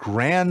Noah's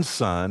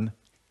grandson,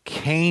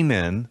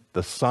 Canaan,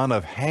 the son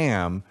of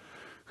Ham,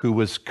 who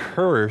was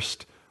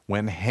cursed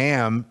when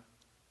Ham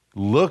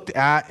looked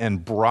at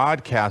and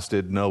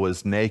broadcasted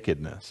Noah's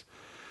nakedness.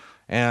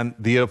 And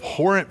the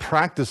abhorrent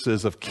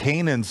practices of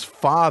Canaan's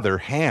father,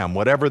 Ham,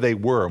 whatever they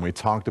were, and we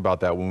talked about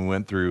that when we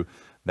went through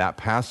that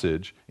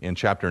passage in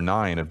chapter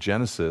 9 of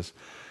Genesis,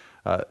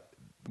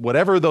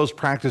 whatever those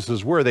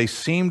practices were, they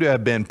seem to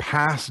have been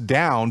passed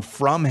down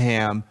from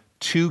Ham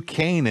to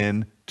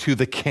Canaan, to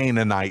the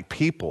Canaanite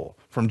people,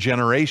 from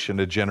generation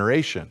to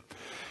generation.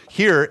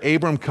 Here,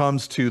 Abram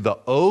comes to the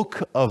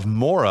oak of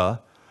Moreh,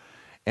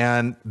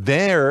 and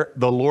there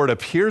the Lord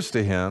appears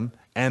to him,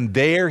 and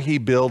there he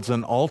builds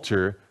an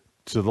altar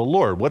to the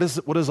Lord. What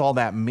does all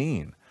that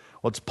mean?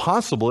 Well, it's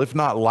possible, if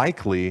not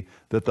likely,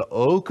 that the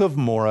oak of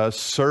Moreh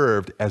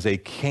served as a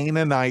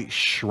Canaanite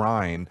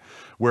shrine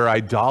where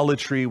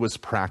idolatry was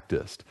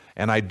practiced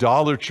and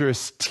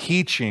idolatrous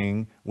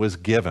teaching was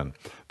given.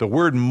 The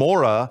word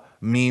Moreh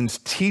means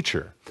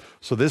teacher.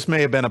 So this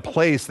may have been a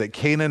place that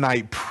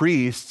Canaanite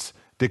priests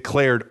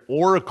declared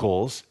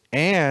oracles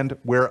and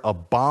where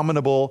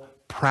abominable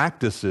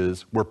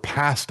practices were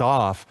passed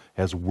off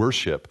as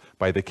worship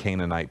by the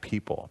Canaanite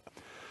people.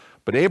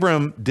 But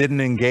Abram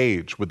didn't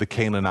engage with the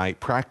Canaanite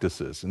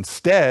practices.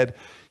 Instead,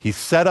 he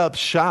set up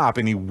shop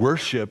and he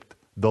worshiped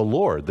the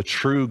Lord, the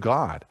true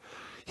God.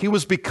 He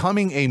was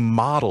becoming a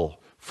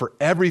model for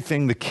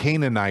everything the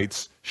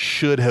Canaanites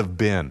should have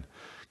been.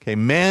 Okay,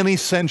 many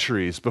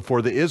centuries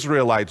before the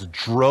Israelites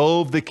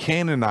drove the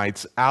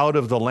Canaanites out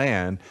of the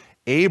land,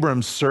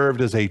 Abram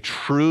served as a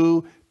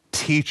true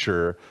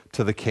teacher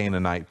to the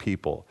Canaanite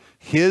people.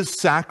 His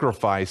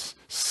sacrifice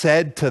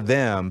said to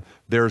them,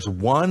 there's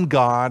one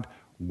God,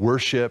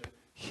 worship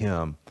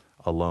him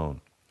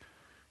alone.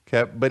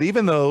 Okay, but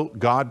even though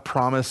God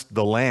promised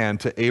the land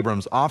to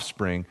Abram's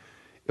offspring,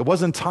 it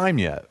wasn't time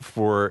yet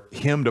for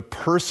him to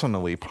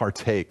personally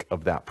partake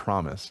of that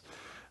promise.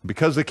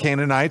 Because the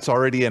Canaanites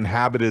already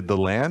inhabited the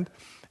land,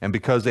 and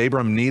because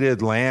Abram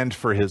needed land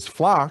for his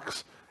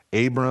flocks,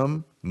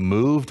 Abram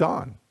moved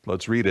on.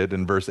 Let's read it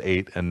in verse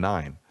 8 and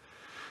 9.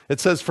 It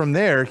says, from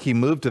there he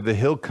moved to the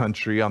hill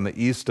country on the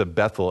east of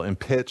Bethel and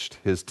pitched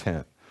his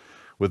tent,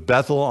 with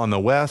Bethel on the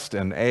west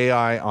and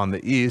Ai on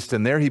the east,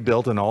 and there he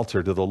built an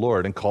altar to the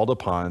Lord and called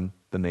upon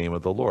the name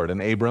of the Lord.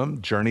 And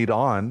Abram journeyed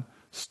on,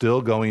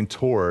 still going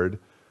toward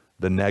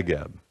the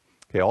Negeb.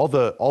 Okay, all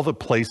the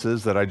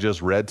places that I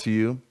just read to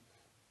you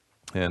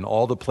and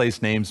all the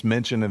place names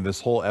mentioned in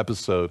this whole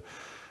episode,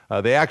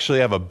 they actually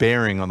have a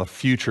bearing on the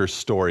future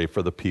story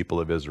for the people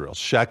of Israel.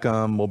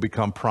 Shechem will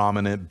become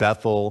prominent.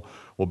 Bethel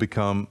will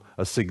become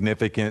a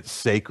significant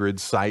sacred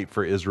site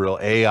for Israel.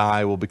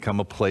 Ai will become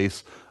a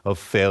place of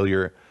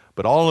failure.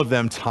 But all of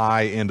them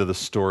tie into the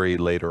story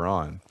later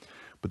on.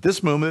 But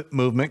this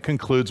movement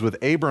concludes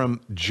with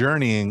Abram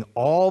journeying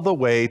all the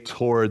way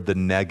toward the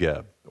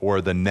Negeb, or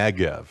the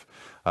Negev.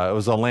 It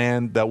was a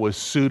land that was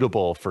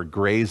suitable for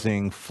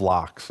grazing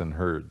flocks and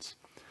herds.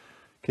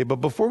 Okay, but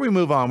before we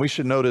move on, we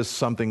should notice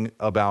something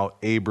about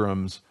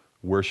Abram's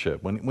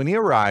worship. When he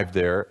arrived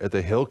there at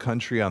the hill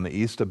country on the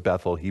east of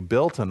Bethel, he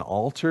built an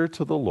altar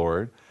to the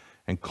Lord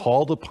and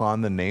called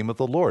upon the name of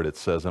the Lord, it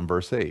says in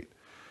verse 8.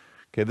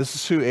 Okay, this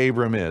is who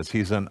Abram is.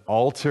 He's an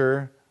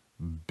altar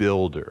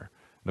builder.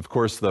 And of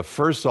course, the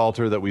first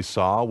altar that we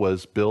saw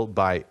was built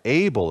by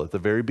Abel at the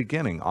very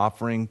beginning,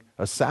 offering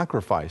a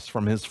sacrifice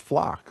from his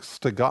flocks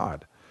to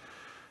God.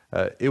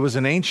 It was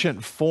an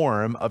ancient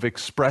form of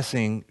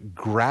expressing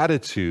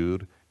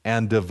gratitude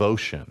and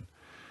devotion.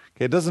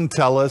 Okay, it doesn't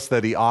tell us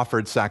that he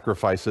offered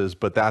sacrifices,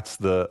 but that's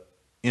the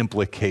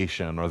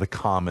implication or the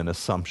common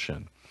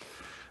assumption.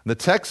 The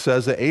text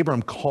says that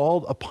Abram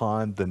called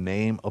upon the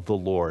name of the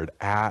Lord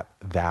at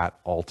that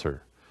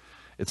altar.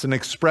 It's an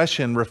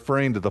expression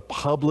referring to the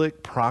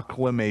public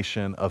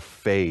proclamation of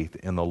faith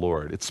in the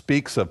Lord. It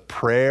speaks of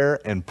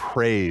prayer and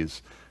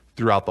praise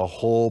throughout the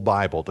whole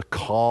Bible, to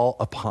call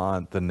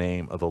upon the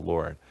name of the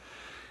Lord.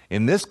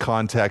 In this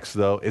context,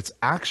 though, it's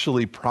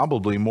actually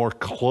probably more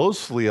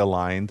closely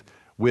aligned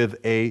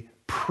with a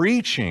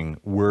preaching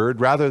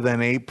word rather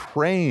than a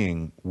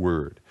praying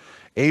word.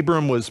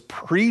 Abram was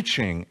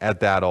preaching at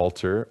that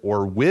altar,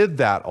 or with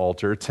that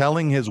altar,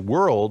 telling his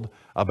world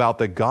about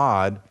the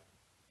God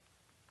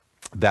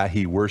that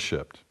he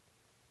worshiped.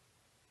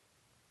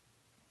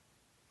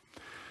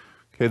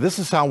 Okay, this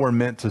is how we're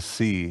meant to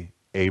see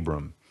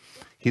Abram.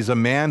 He's a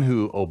man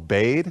who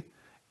obeyed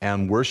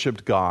and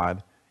worshiped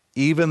God,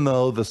 even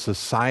though the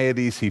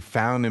societies he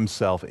found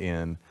himself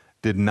in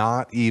did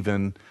not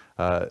even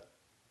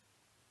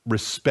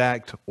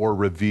respect or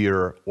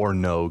revere or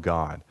know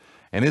God.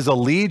 And his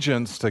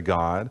allegiance to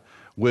God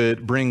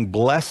would bring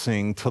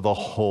blessing to the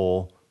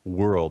whole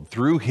world.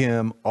 Through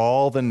him,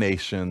 all the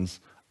nations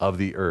of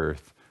the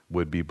earth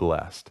would be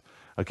blessed.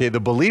 Okay, the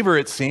believer,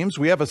 it seems,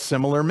 we have a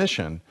similar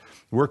mission.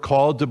 We're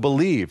called to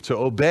believe, to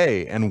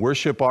obey, and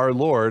worship our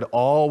Lord,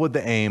 all with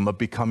the aim of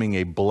becoming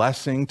a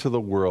blessing to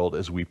the world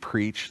as we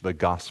preach the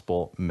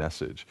gospel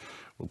message.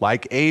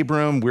 Like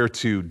Abram, we're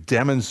to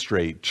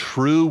demonstrate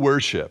true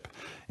worship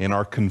in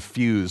our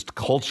confused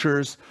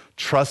cultures,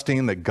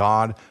 trusting that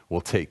God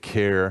will take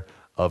care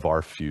of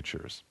our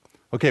futures.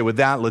 Okay, with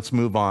that, let's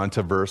move on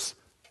to verse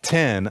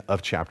 10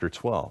 of chapter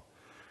 12.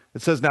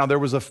 It says, "Now there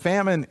was a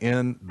famine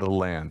in the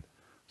land.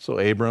 So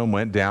Abram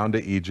went down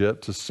to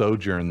Egypt to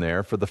sojourn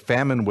there, for the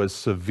famine was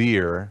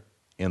severe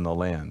in the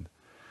land.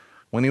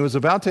 When he was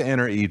about to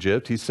enter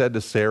Egypt, he said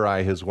to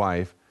Sarai, his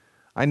wife,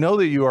 'I know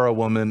that you are a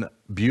woman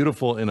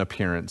beautiful in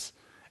appearance,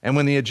 and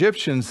when the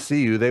Egyptians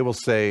see you, they will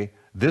say,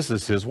 "This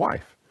is his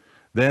wife."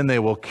 Then they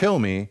will kill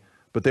me,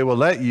 but they will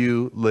let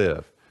you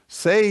live.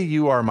 Say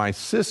you are my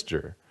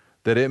sister,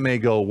 that it may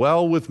go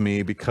well with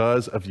me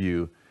because of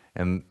you,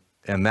 and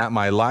that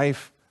my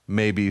life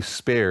may be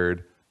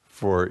spared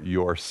for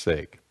your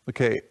sake.'"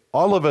 Okay,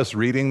 all of us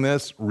reading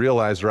this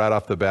realize right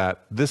off the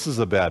bat, this is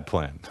a bad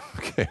plan.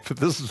 Okay, but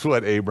this is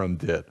what Abram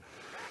did.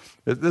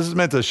 This is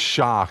meant to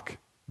shock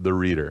the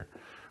reader.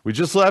 We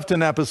just left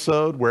an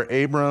episode where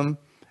Abram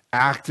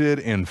acted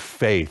in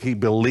faith. He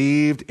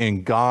believed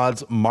in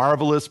God's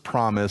marvelous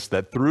promise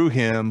that through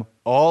him,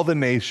 all the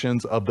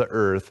nations of the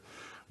earth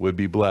would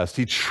be blessed.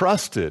 He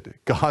trusted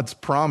God's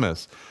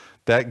promise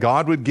that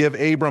God would give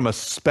Abram a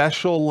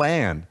special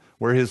land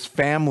where his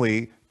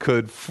family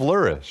could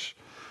flourish.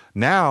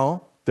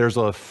 Now, there's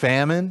a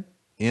famine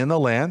in the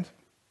land,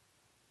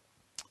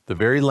 the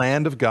very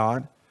land of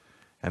God,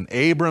 and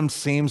Abram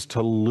seems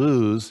to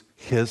lose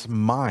his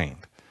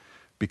mind.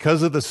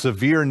 Because of the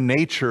severe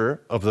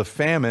nature of the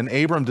famine,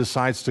 Abram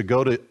decides to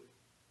go to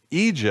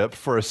Egypt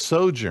for a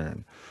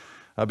sojourn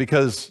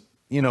because,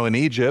 in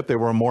Egypt, they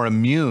were more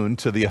immune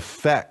to the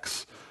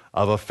effects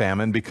of a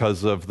famine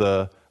because of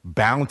the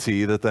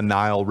bounty that the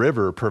Nile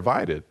River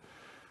provided.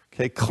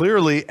 Okay,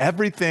 clearly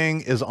everything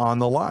is on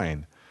the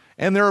line.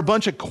 And there are a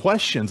bunch of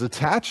questions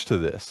attached to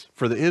this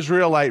for the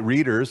Israelite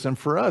readers and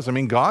for us. I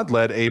mean, God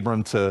led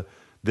Abram to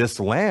this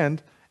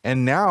land,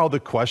 and now the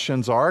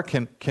questions are,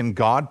 can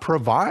God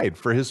provide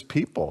for his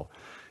people?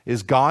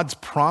 Is God's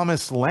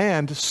promised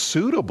land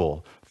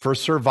suitable for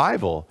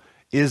survival?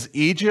 Is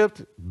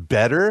Egypt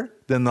better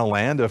than the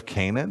land of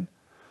Canaan?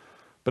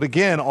 But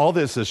again, all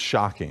this is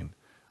shocking.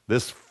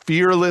 This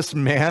fearless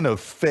man of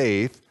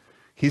faith,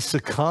 he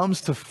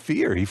succumbs to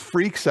fear. He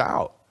freaks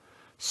out.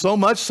 So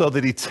much so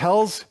that he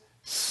tells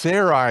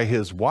Sarai,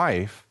 his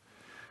wife,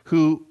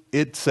 who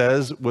it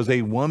says was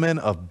a woman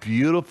of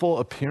beautiful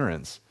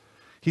appearance,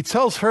 he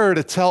tells her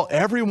to tell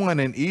everyone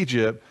in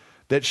Egypt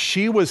that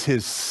she was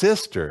his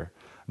sister,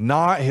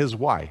 not his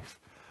wife.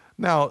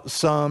 Now,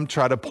 some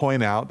try to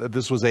point out that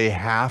this was a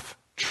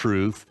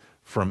half-truth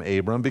from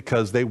Abram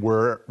because they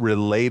were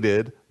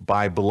related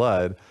by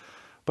blood.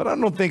 But I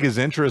don't think his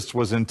interest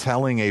was in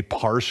telling a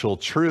partial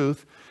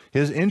truth.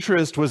 His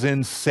interest was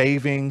in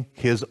saving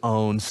his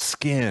own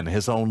skin,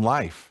 his own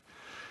life.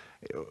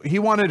 He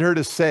wanted her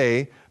to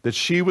say that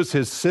she was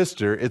his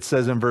sister. It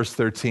says in verse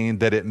 13,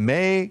 that it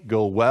may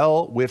go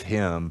well with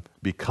him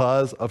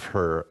because of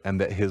her, and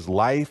that his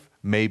life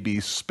may be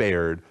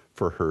spared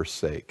for her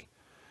sake.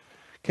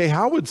 Okay,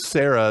 how would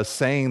Sarah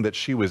saying that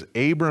she was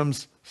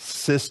Abram's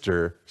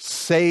sister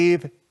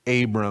save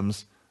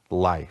Abram's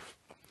life?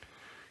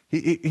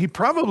 He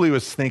probably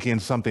was thinking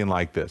something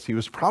like this. He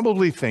was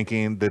probably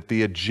thinking that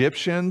the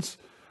Egyptians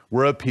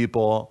were a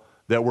people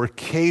that were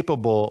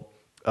capable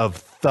of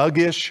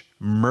thuggish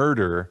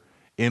murder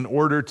in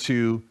order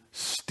to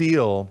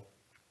steal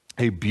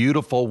a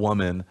beautiful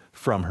woman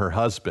from her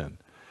husband.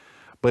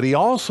 But he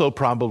also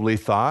probably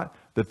thought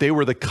that they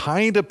were the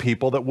kind of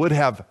people that would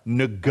have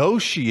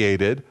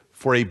negotiated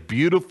for a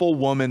beautiful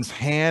woman's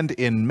hand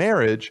in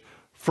marriage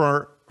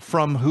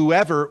from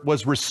whoever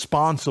was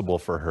responsible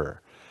for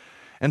her.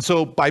 And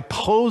so by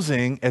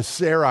posing as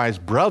Sarai's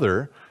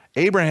brother,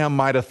 Abraham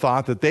might have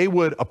thought that they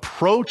would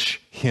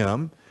approach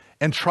him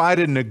and try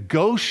to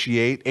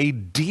negotiate a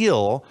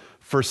deal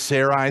for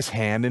Sarai's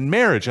hand in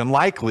marriage. And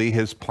likely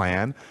his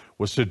plan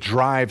was to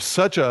drive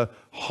such a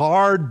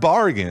hard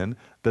bargain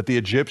that the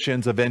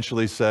Egyptians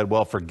eventually said,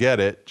 well, forget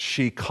it.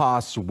 She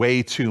costs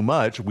way too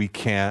much. We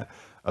can't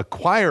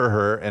acquire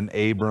her, and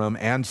Abram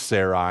and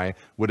Sarai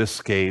would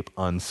escape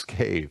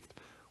unscathed.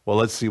 Well,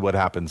 let's see what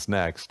happens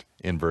next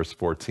in verse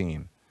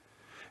 14.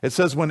 It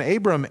says, when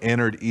Abram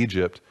entered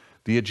Egypt,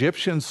 the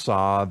Egyptians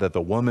saw that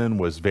the woman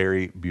was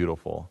very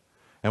beautiful.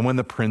 And when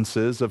the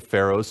princes of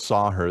Pharaoh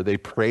saw her, they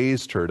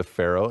praised her to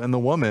Pharaoh, and the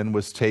woman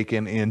was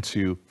taken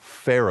into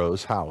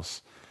Pharaoh's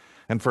house.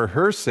 And for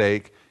her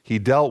sake, he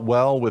dealt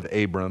well with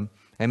Abram,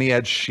 and he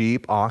had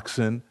sheep,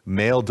 oxen,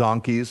 male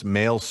donkeys,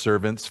 male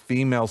servants,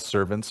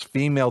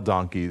 female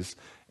donkeys,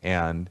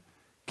 and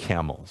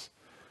camels.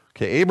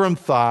 Okay, Abram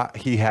thought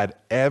he had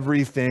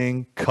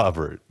everything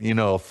covered,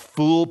 a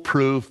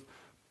foolproof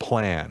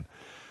plan.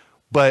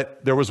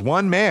 But there was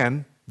one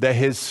man that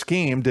his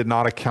scheme did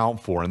not account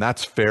for, and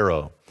that's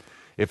Pharaoh.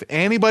 If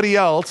anybody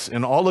else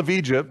in all of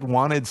Egypt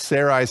wanted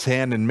Sarai's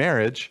hand in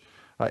marriage,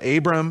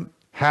 Abram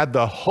had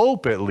the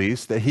hope, at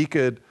least, that he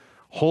could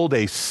hold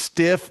a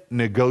stiff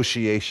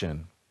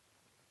negotiation.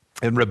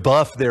 and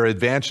rebuff their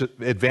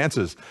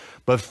advances.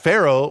 But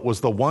Pharaoh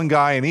was the one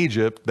guy in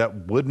Egypt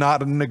that would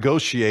not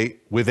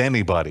negotiate with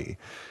anybody.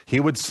 He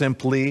would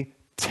simply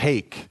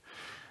take.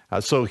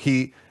 So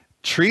he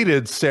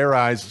treated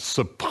Sarai's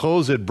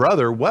supposed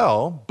brother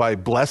well by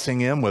blessing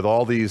him with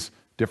all these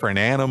different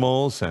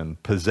animals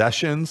and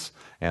possessions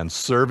and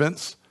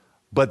servants.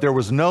 But there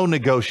was no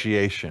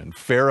negotiation.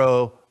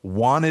 Pharaoh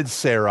wanted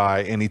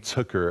Sarai and he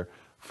took her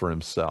for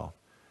himself.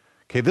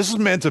 Okay, this is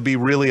meant to be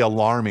really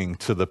alarming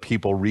to the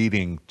people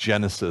reading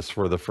Genesis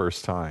for the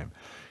first time.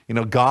 You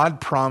know,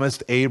 God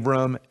promised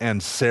Abram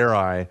and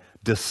Sarai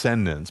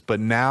descendants, but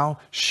now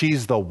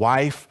she's the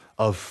wife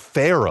of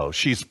Pharaoh.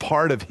 She's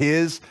part of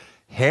his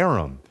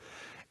harem.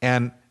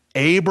 And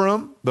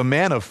Abram, the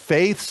man of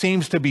faith,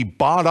 seems to be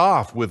bought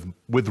off with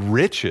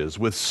riches,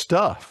 with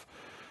stuff.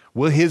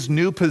 Will his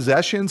new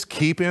possessions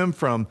keep him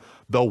from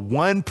the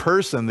one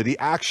person that he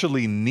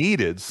actually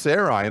needed,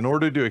 Sarai, in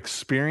order to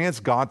experience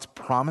God's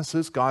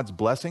promises, God's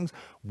blessings?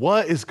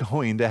 What is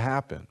going to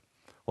happen?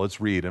 Well,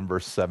 let's read in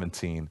verse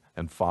 17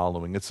 and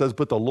following. It says,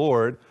 "But the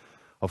Lord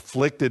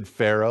afflicted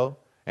Pharaoh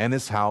and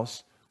his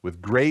house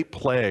with great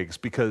plagues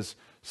because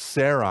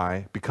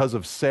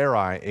of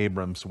Sarai,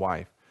 Abram's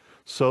wife.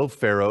 So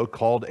Pharaoh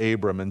called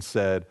Abram and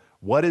said,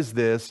 'What is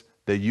this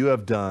that you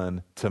have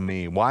done to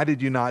me? Why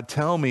did you not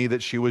tell me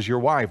that she was your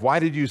wife? Why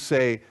did you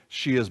say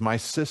she is my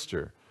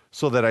sister,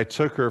 so that I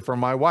took her for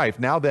my wife?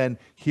 Now then,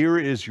 here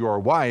is your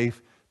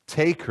wife.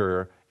 Take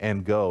her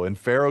and go.' And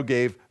Pharaoh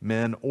gave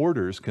men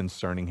orders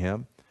concerning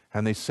him,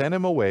 and they sent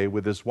him away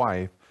with his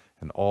wife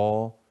and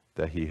all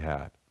that he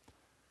had."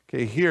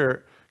 Okay,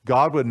 here,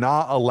 God would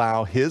not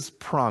allow his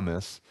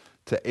promise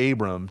to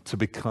Abram to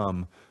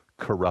become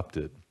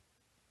corrupted.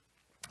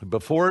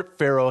 Before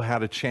Pharaoh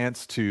had a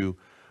chance to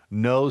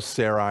know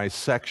Sarai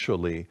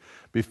sexually,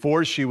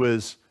 before she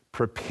was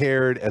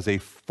prepared as a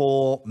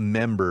full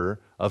member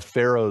of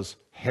Pharaoh's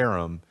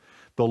harem,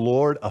 the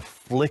Lord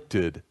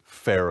afflicted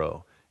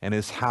Pharaoh and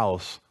his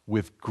house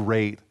with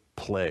great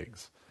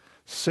plagues.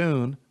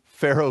 Soon,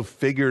 Pharaoh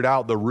figured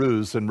out the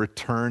ruse and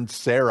returned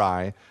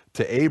Sarai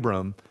to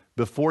Abram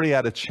before he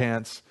had a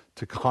chance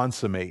to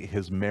consummate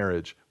his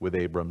marriage with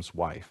Abram's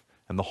wife.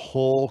 And the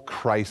whole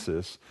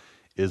crisis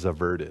is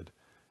averted.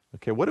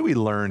 Okay, what do we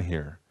learn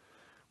here?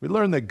 We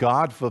learn that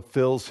God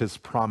fulfills his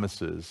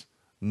promises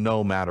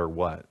no matter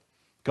what.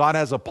 God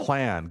has a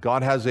plan,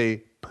 God has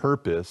a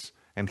purpose,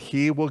 and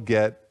he will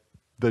get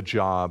the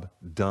job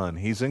done.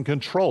 He's in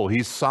control,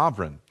 he's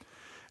sovereign.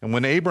 And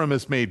when Abram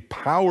is made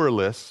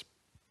powerless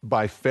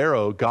by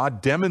Pharaoh,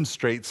 God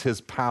demonstrates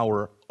his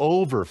power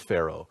over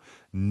Pharaoh.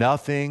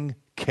 Nothing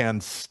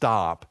can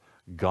stop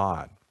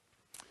God.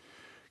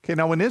 Okay,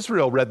 now when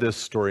Israel read this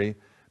story,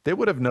 they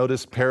would have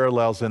noticed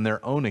parallels in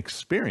their own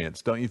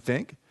experience, don't you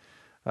think?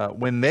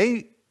 When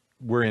they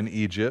were in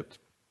Egypt,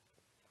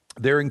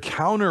 their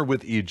encounter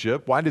with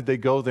Egypt, why did they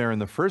go there in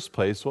the first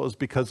place? Well, it was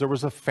because there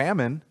was a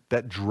famine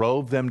that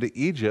drove them to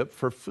Egypt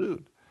for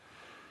food.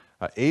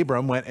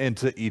 Abram went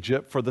into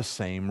Egypt for the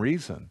same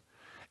reason.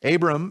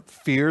 Abram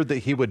feared that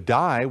he would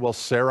die while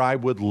Sarai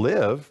would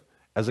live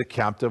as a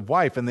captive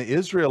wife. And the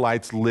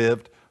Israelites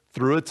lived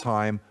through a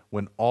time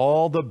when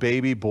all the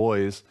baby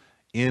boys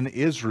in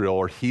Israel,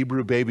 or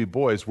Hebrew baby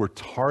boys, were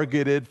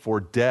targeted for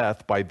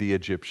death by the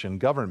Egyptian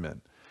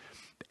government.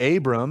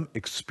 Abram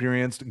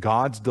experienced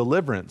God's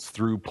deliverance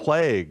through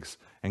plagues,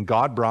 and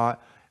God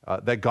brought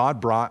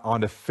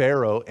onto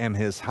Pharaoh and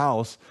his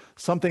house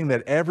something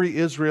that every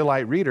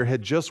Israelite reader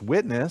had just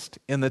witnessed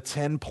in the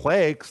 10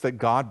 plagues that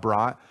God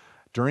brought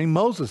during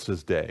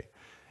Moses' day.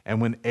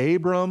 And when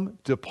Abram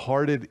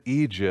departed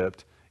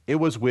Egypt, it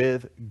was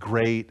with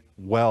great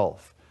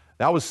wealth.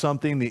 That was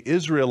something the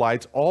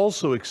Israelites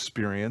also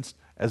experienced,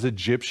 as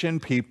Egyptian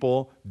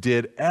people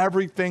did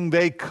everything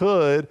they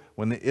could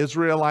when the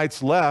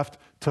Israelites left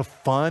to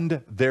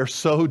fund their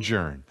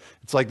sojourn.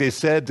 It's like they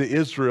said to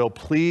Israel,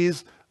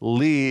 please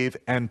leave,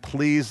 and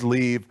please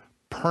leave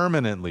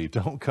permanently.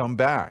 Don't come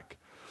back.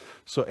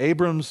 So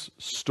Abram's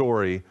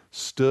story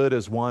stood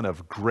as one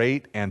of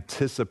great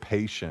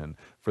anticipation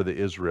for the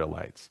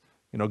Israelites.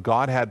 You know,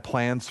 God had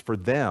plans for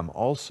them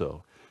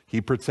also.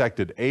 He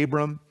protected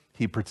Abram,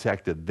 he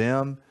protected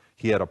them,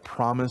 he had a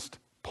promised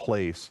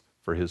place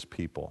for his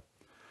people.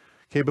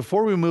 Okay,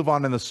 before we move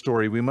on in the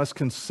story, we must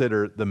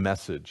consider the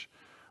message.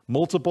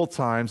 Multiple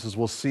times, as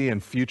we'll see in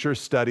future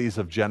studies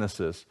of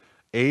Genesis,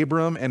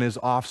 Abram and his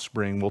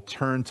offspring will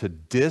turn to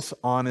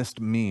dishonest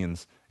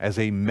means as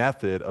a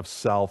method of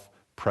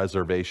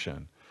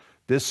self-preservation.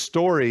 This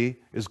story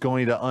is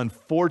going to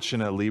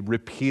unfortunately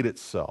repeat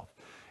itself.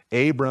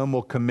 Abram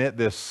will commit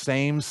this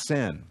same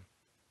sin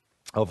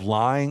of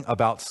lying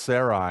about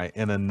Sarai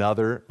in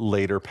another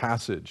later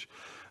passage.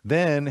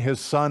 Then his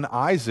son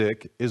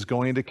Isaac is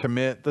going to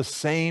commit the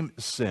same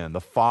sin,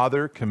 the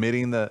father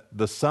committing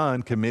the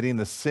son committing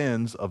the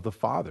sins of the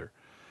father.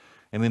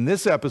 And in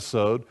this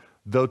episode,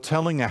 though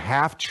telling a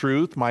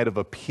half-truth might have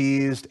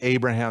appeased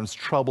Abraham's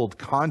troubled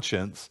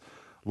conscience,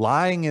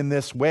 lying in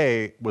this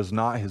way was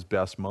not his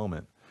best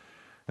moment.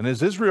 And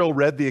as Israel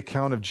read the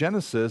account of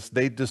Genesis,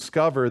 they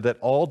discover that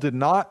all did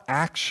not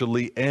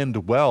actually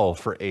end well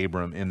for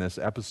Abram in this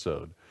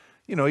episode.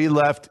 You know, he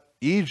left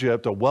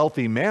Egypt a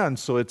wealthy man,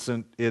 so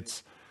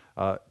it's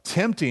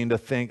tempting to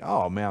think,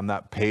 oh man,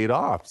 that paid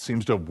off.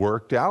 Seems to have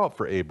worked out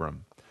for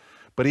Abram.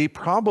 But he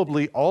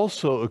probably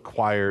also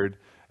acquired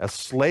a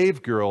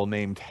slave girl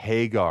named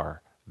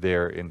Hagar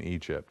there in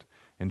Egypt.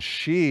 And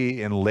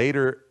she, in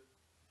later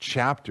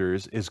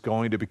chapters, is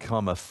going to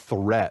become a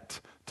threat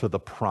to the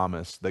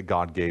promise that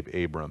God gave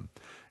Abram.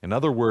 In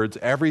other words,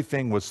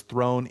 everything was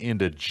thrown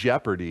into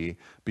jeopardy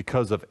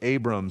because of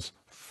Abram's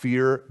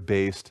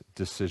fear-based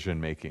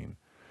decision-making.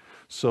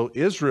 So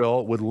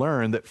Israel would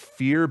learn that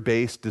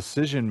fear-based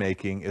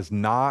decision-making is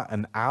not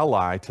an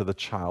ally to the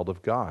child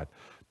of God.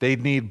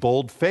 They'd need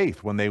bold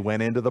faith when they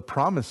went into the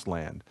promised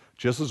land,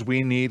 just as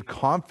we need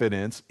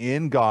confidence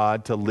in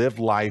God to live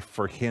life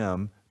for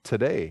Him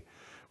today.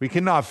 We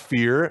cannot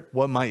fear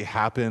what might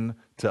happen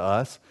to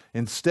us.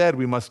 Instead,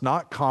 we must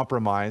not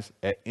compromise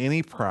at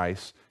any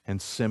price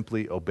and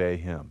simply obey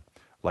Him.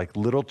 Like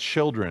little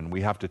children,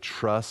 we have to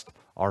trust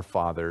our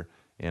Father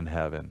in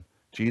heaven.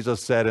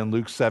 Jesus said in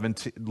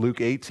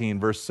Luke 18,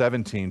 verse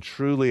 17,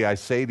 "Truly I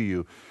say to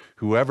you,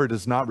 whoever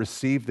does not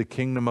receive the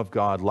kingdom of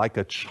God like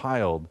a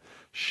child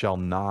shall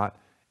not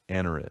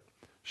enter it."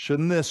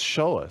 Shouldn't this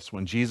show us,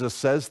 when Jesus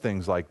says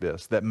things like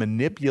this, that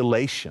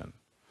manipulation,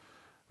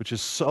 which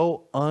is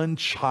so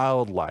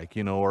unchildlike,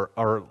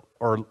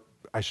 or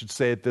I should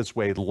say it this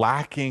way,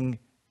 lacking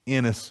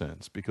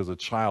innocence, because a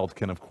child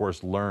can, of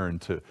course, learn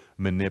to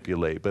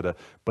manipulate,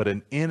 but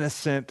an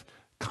innocent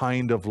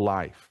kind of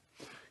life.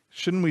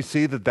 Shouldn't we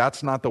see that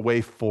that's not the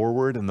way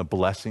forward in the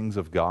blessings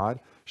of God?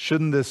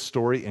 Shouldn't this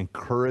story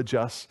encourage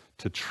us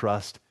to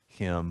trust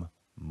Him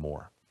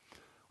more?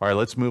 All right,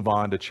 let's move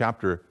on to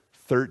chapter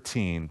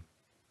 13,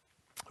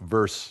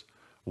 verse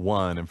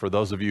 1. And for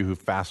those of you who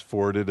fast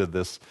forwarded to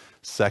this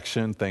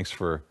section, thanks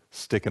for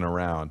sticking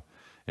around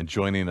and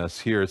joining us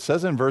here. It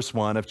says in verse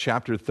 1 of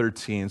chapter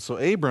 13, "So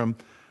Abram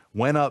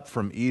went up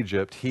from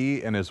Egypt,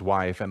 he and his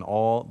wife and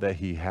all that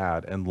he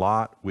had, and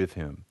Lot with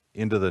him,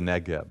 into the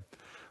Negeb.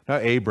 Now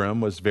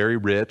Abram was very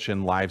rich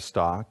in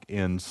livestock,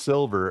 in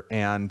silver,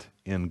 and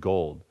in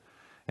gold.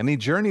 And he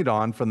journeyed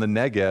on from the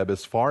Negeb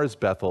as far as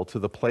Bethel to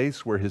the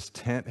place where his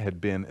tent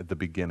had been at the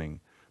beginning,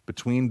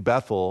 between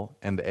Bethel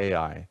and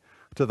Ai,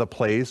 to the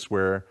place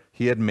where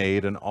he had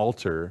made an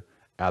altar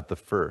at the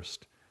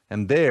first.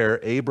 And there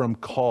Abram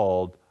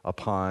called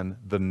upon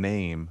the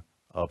name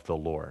of the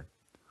Lord."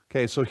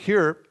 Okay, so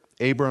here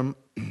Abram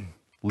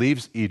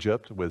leaves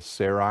Egypt with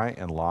Sarai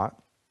and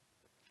Lot,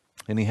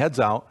 and he heads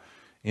out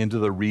into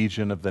the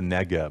region of the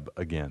Negeb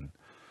again.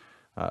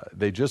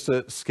 They just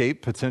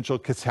escaped potential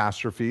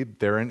catastrophe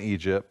there in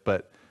Egypt,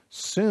 but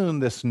soon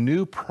this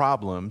new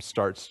problem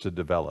starts to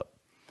develop.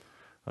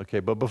 Okay,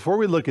 but before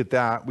we look at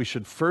that, we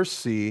should first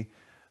see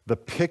the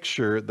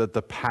picture that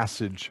the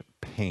passage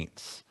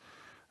paints.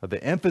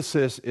 The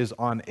emphasis is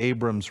on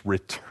Abram's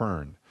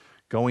return,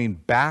 going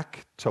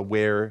back to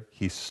where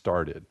he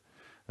started.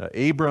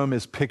 Abram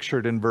is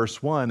pictured in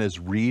verse 1 as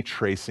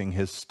retracing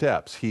his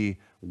steps. He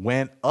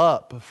went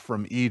up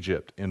from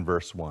Egypt in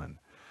verse 1.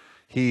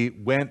 He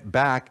went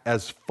back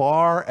as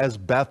far as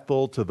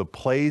Bethel to the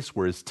place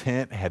where his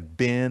tent had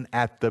been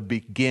at the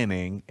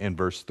beginning in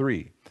verse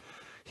 3.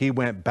 He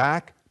went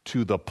back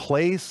to the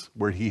place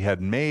where he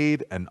had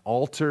made an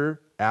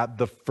altar at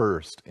the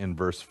first in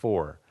verse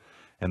 4.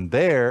 And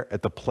there,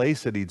 at the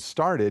place that he'd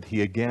started,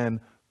 he again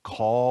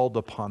called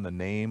upon the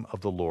name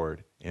of the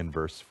Lord in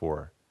verse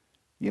 4.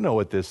 You know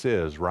what this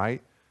is,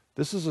 right?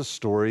 This is a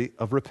story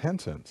of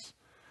repentance.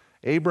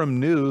 Abram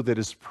knew that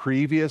his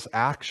previous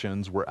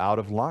actions were out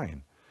of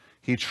line.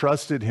 He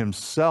trusted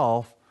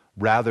himself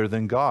rather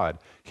than God.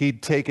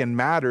 He'd taken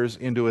matters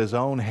into his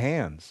own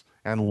hands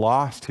and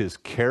lost his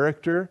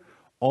character,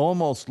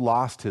 almost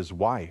lost his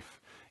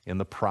wife in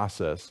the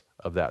process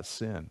of that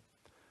sin.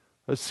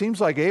 It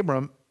seems like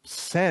Abram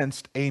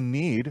sensed a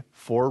need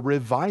for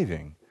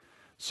reviving.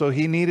 So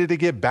he needed to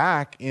get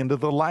back into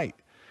the light.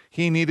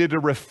 He needed to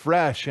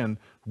refresh and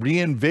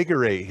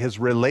reinvigorate his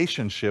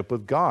relationship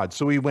with God.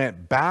 So he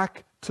went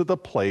back to the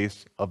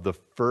place of the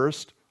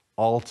first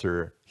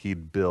altar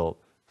he'd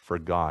built for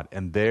God.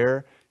 And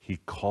there he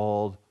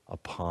called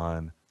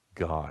upon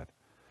God.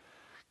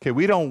 Okay,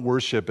 we don't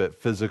worship at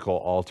physical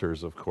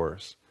altars, of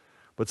course,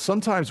 but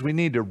sometimes we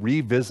need to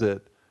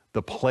revisit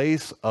the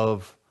place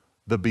of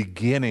the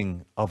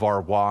beginning of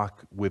our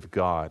walk with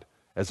God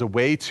as a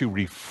way to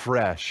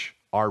refresh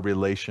our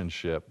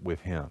relationship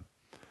with Him.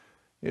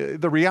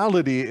 The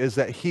reality is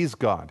that He's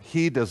God.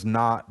 He does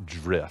not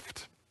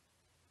drift.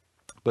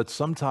 But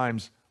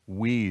sometimes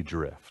we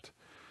drift.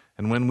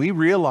 And when we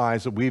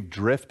realize that we've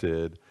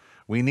drifted,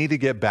 we need to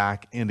get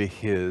back into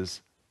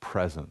His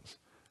presence.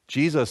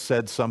 Jesus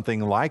said something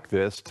like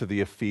this to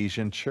the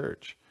Ephesian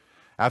church.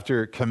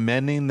 After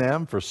commending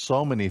them for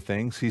so many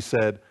things, He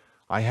said,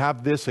 "I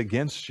have this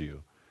against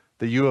you,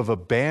 that you have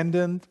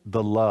abandoned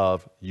the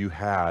love you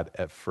had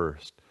at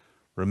first.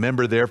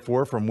 Remember,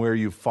 therefore, from where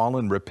you've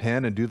fallen,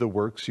 repent and do the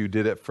works you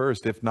did at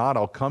first. If not,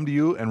 I'll come to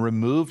you and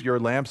remove your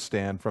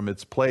lampstand from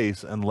its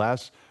place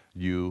unless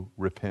you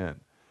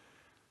repent.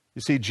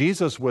 You see,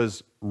 Jesus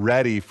was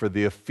ready for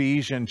the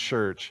Ephesian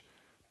church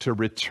to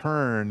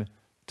return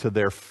to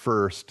their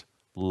first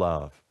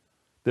love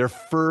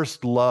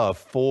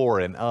for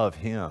and of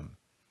him.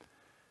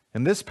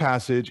 And this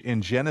passage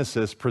in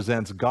Genesis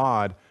presents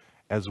God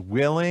as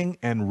willing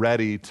and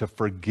ready to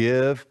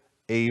forgive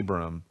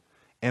Abram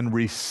and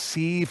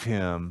receive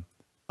him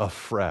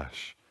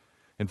afresh.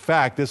 In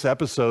fact, this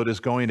episode is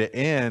going to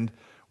end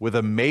with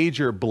a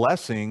major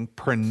blessing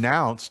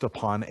pronounced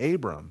upon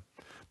Abram.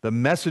 The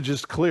message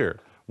is clear.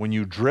 When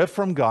you drift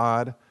from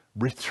God,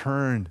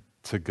 return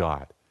to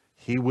God.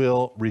 He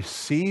will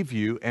receive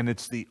you, and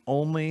it's the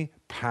only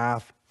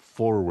path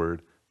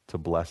forward to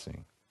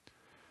blessing.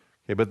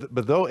 Okay,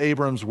 but though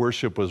Abram's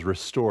worship was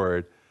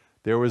restored,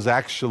 there was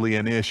actually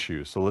an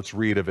issue. So let's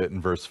read of it in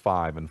verse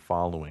 5 and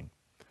following.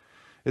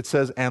 It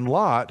says, "And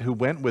Lot, who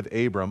went with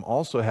Abram,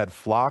 also had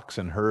flocks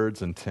and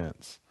herds and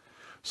tents,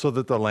 so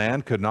that the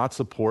land could not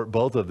support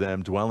both of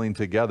them dwelling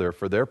together,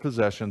 for their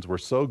possessions were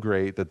so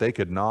great that they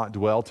could not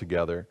dwell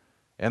together.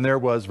 And there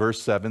was,"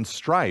 verse 7,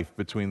 "strife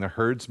between the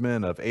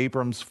herdsmen of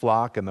Abram's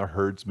flock and the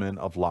herdsmen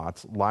of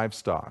Lot's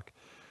livestock.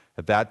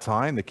 At that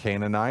time, the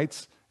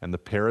Canaanites and the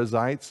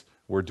Perizzites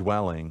were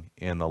dwelling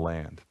in the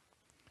land."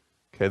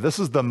 Okay, this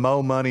is the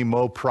mo money,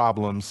 mo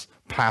problems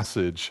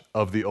passage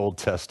of the Old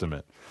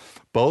Testament.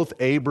 Both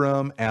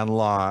Abram and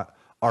Lot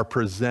are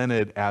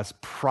presented as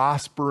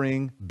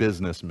prospering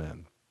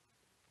businessmen.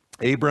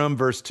 Abram,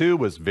 verse 2,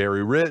 was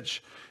very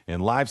rich in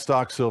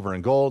livestock, silver,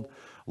 and gold.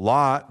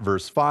 Lot,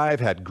 verse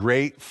 5, had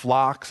great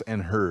flocks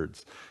and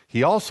herds.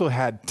 He also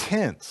had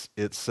tents,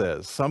 it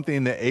says,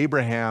 something that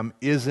Abraham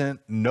isn't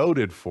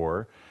noted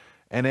for.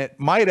 And it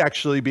might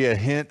actually be a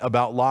hint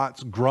about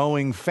Lot's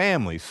growing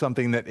family,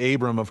 something that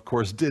Abram, of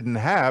course, didn't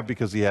have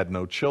because he had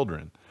no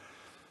children.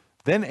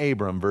 Then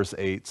Abram, verse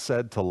 8,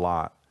 said to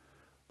Lot,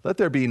 "Let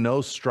there be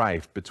no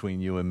strife between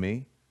you and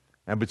me,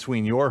 and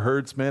between your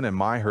herdsmen and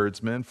my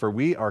herdsmen, for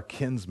we are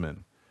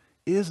kinsmen.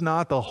 Is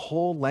not the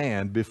whole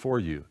land before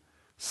you?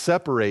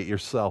 Separate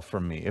yourself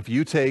from me. If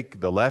you take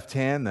the left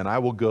hand, then I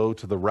will go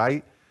to the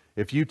right.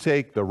 If you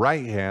take the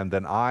right hand,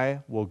 then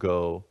I will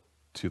go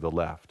to the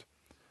left."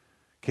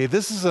 Okay,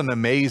 this is an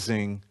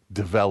amazing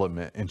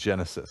development in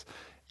Genesis.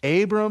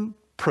 Abram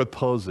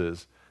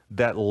proposes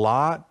that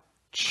Lot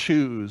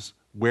choose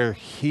where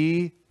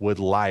he would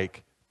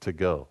like to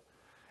go.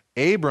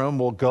 Abram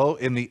will go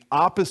in the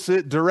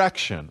opposite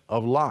direction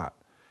of Lot.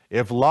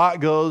 If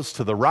Lot goes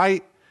to the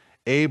right,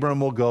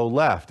 Abram will go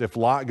left. If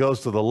Lot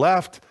goes to the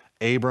left,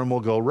 Abram will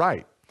go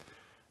right.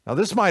 Now,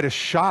 this might have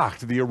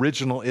shocked the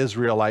original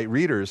Israelite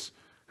readers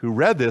who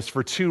read this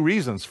for two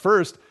reasons.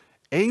 First,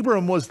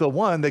 Abram was the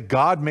one that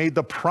God made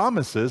the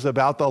promises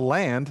about the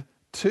land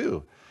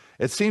to.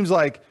 It seems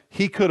like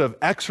he could have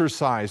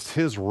exercised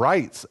his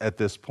rights at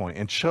this point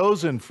and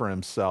chosen for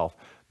himself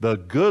the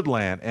good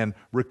land and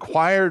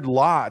required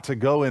Lot to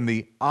go in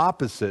the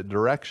opposite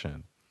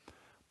direction.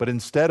 But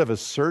instead of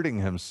asserting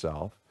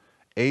himself,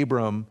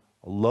 Abram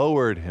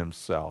lowered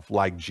himself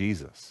like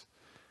Jesus.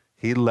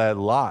 He let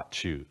Lot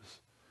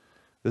choose.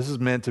 This is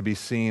meant to be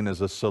seen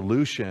as a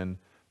solution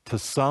to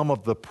some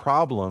of the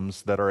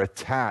problems that are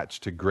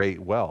attached to great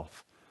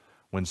wealth.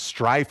 When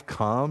strife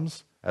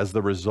comes as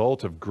the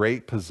result of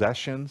great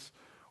possessions,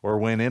 or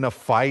when in a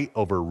fight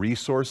over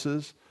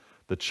resources,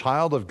 the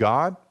child of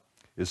God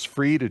is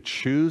free to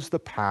choose the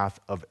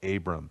path of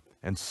Abram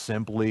and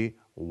simply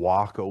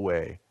walk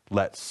away.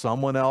 Let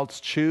someone else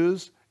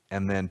choose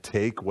and then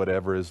take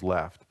whatever is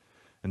left.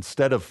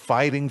 Instead of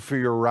fighting for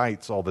your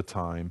rights all the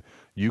time,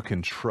 you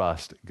can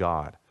trust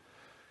God.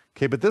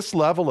 Okay, but this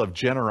level of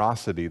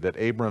generosity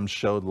that Abram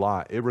showed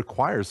Lot, it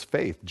requires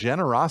faith.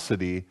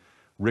 Generosity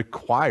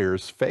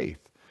requires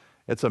faith.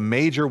 It's a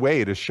major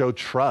way to show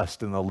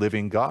trust in the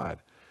living God.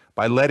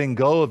 By letting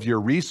go of your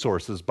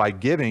resources, by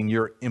giving,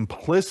 you're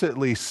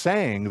implicitly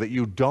saying that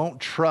you don't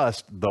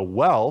trust the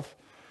wealth.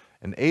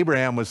 And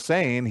Abraham was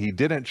saying he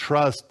didn't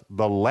trust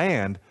the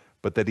land,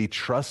 but that he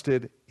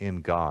trusted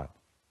in God.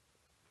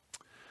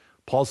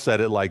 Paul said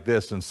it like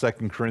this in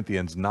 2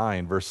 Corinthians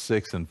 9, verse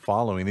 6 and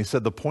following. He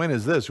said, "The point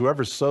is this,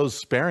 whoever sows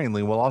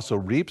sparingly will also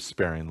reap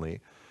sparingly,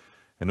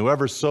 and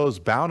whoever sows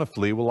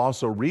bountifully will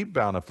also reap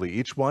bountifully.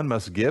 Each one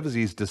must give as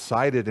he's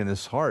decided in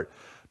his heart,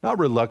 not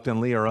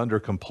reluctantly or under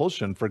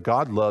compulsion, for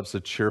God loves a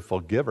cheerful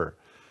giver.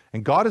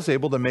 And God is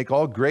able to make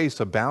all grace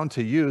abound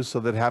to you, so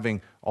that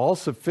having all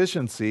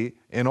sufficiency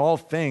in all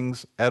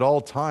things at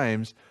all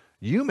times,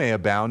 you may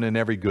abound in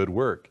every good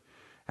work.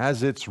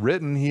 As it's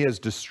written, he has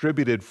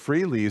distributed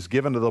freely, he's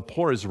given to the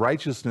poor, his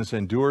righteousness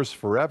endures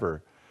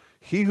forever.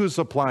 He who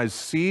supplies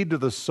seed to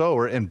the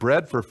sower and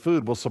bread for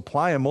food will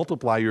supply and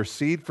multiply your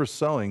seed for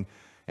sowing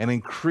and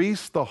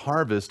increase the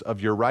harvest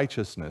of your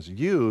righteousness.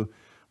 You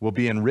will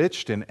be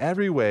enriched in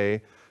every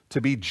way,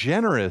 to be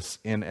generous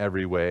in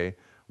every way,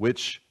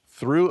 which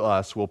through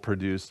us will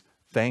produce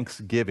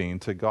thanksgiving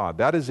to God."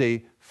 That is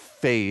a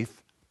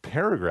faith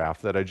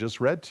paragraph that I just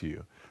read to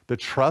you. The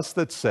trust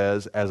that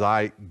says, as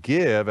I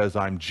give, as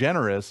I'm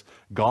generous,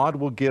 God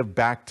will give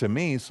back to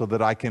me so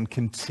that I can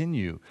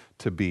continue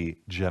to be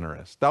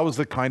generous. That was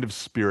the kind of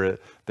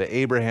spirit that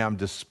Abraham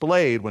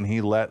displayed when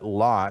he let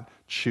Lot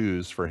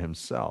choose for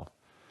himself.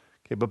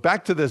 Okay, but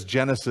back to this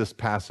Genesis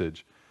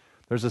passage,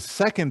 there's a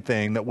second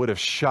thing that would have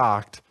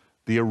shocked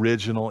the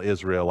original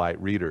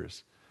Israelite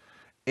readers.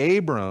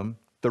 Abram,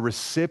 the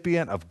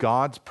recipient of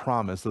God's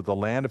promise that the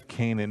land of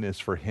Canaan is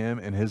for him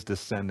and his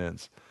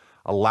descendants,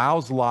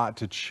 allows Lot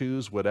to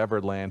choose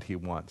whatever land he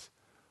wants.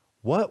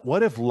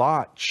 What if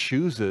Lot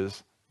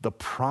chooses the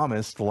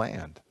promised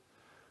land?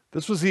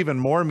 This was even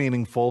more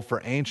meaningful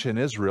for ancient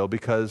Israel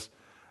because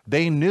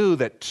they knew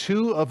that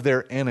two of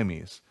their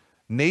enemies,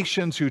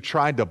 nations who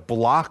tried to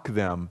block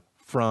them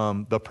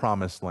from the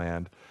promised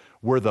land,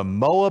 were the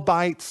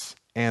Moabites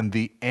and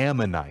the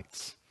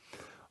Ammonites.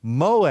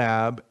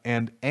 Moab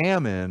and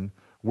Ammon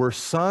were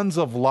sons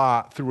of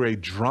Lot through a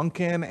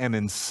drunken and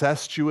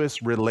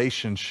incestuous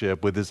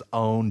relationship with his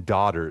own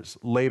daughters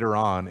later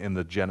on in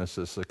the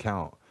Genesis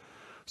account.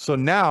 So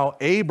now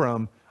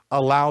Abram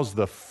allows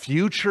the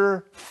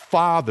future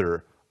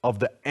father of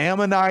the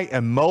Ammonite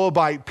and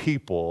Moabite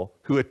people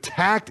who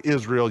attacked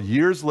Israel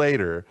years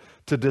later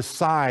to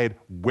decide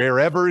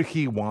wherever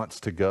he wants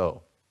to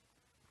go.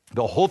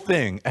 The whole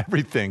thing,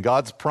 everything,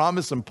 God's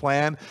promise and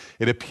plan,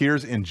 it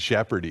appears in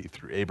jeopardy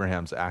through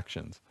Abraham's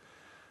actions.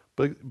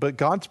 But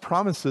God's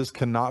promises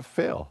cannot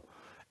fail.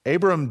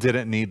 Abram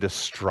didn't need to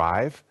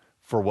strive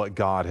for what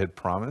God had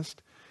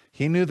promised.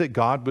 He knew that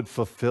God would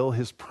fulfill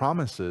his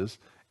promises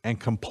and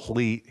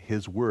complete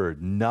his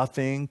word.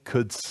 Nothing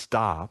could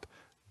stop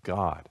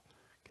God.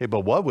 Okay,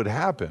 but what would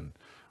happen?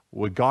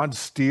 Would God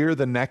steer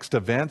the next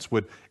events?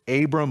 Would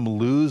Abram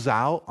lose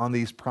out on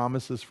these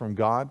promises from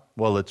God?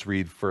 Well, let's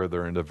read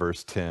further into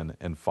verse 10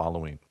 and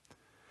following.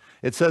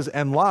 It says,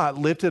 "And Lot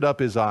lifted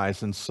up his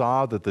eyes and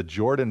saw that the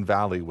Jordan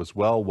Valley was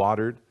well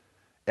watered,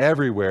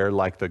 everywhere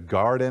like the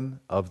garden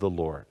of the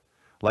Lord,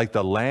 like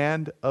the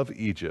land of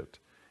Egypt,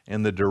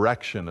 in the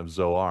direction of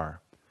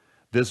Zoar."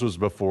 This was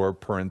before,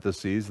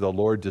 parentheses, the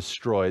Lord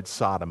destroyed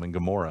Sodom and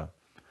Gomorrah.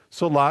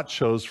 So Lot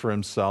chose for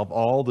himself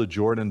all the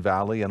Jordan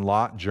Valley, and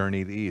Lot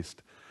journeyed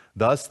east.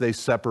 Thus they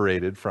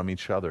separated from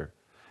each other.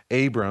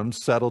 Abram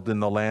settled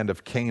in the land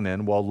of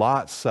Canaan, while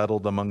Lot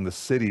settled among the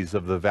cities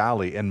of the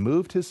valley and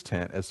moved his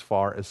tent as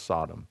far as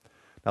Sodom.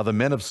 Now the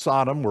men of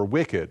Sodom were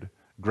wicked,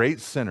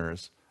 great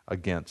sinners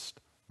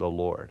against the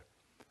Lord.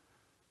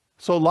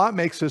 So Lot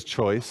makes his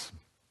choice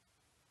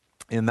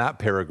in that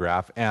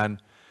paragraph,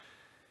 and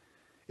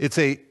it's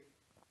a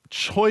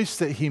choice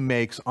that he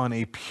makes on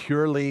a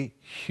purely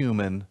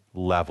human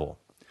level.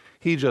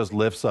 He just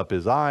lifts up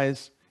his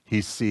eyes. He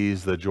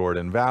sees the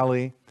Jordan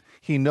Valley.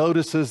 He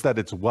notices that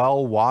it's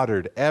well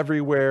watered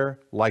everywhere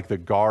like the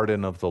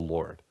garden of the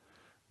Lord.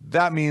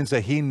 That means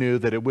that he knew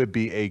that it would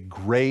be a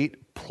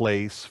great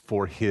place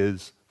for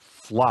his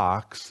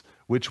flocks,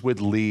 which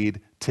would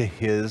lead to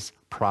his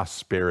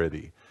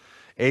prosperity.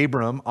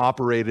 Abram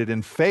operated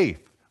in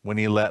faith when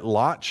he let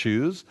Lot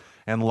choose,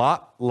 and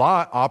Lot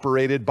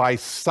operated by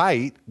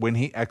sight when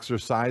he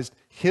exercised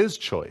his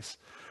choice.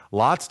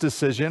 Lot's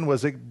decision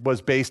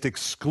was based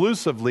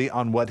exclusively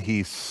on what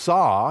he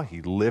saw.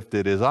 He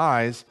lifted his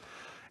eyes,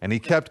 and he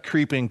kept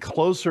creeping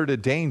closer to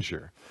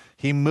danger.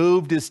 He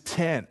moved his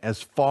tent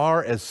as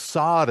far as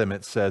Sodom,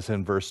 it says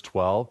in verse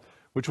 12,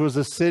 which was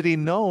a city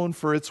known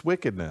for its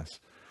wickedness.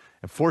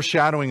 And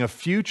foreshadowing a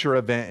future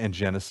event in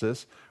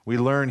Genesis, we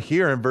learn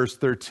here in verse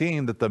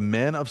 13 that the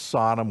men of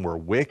Sodom were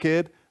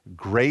wicked,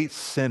 great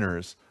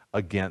sinners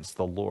against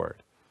the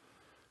Lord.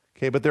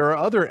 Okay, but there are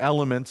other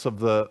elements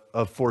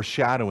of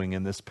foreshadowing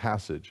in this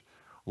passage.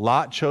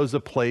 Lot chose a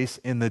place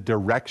in the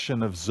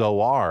direction of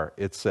Zoar,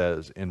 it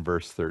says in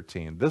verse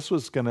 13. This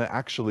was going to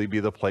actually be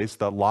the place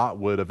that Lot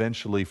would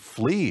eventually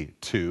flee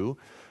to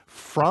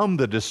from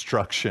the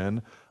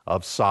destruction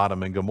of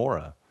Sodom and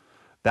Gomorrah.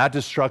 That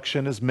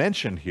destruction is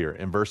mentioned here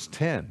in verse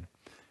 10.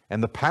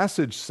 And the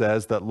passage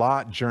says that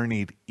Lot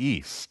journeyed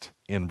east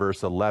in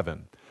verse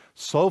 11.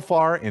 So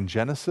far in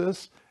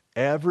Genesis,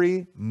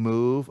 every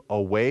move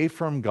away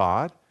from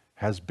God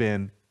has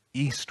been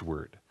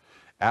eastward.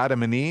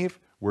 Adam and Eve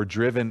were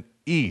driven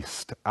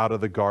east out of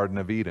the Garden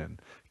of Eden.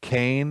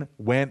 Cain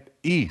went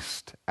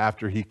east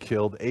after he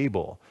killed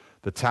Abel.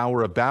 The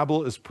Tower of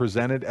Babel is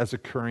presented as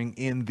occurring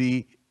in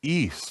the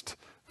east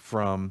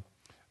from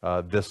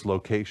this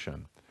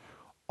location.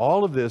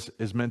 All of this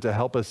is meant to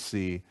help us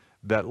see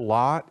that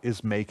Lot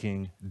is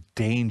making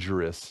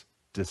dangerous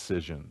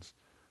decisions,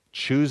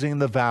 choosing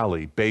the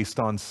valley based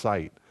on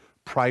sight,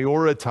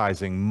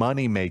 prioritizing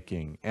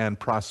money-making and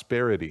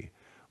prosperity,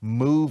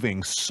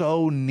 moving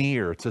so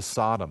near to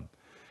Sodom.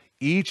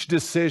 Each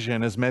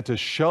decision is meant to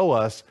show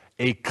us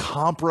a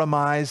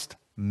compromised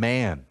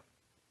man.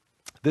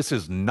 This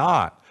is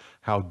not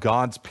how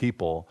God's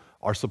people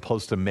are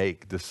supposed to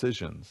make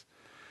decisions.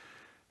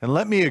 And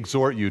let me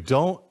exhort you,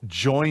 don't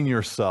join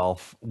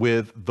yourself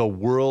with the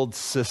world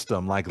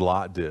system like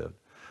Lot did.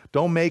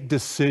 Don't make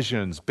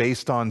decisions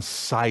based on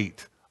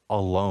sight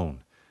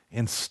alone.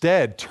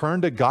 Instead,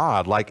 turn to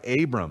God like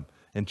Abram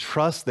and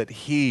trust that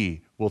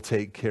he will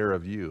take care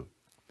of you.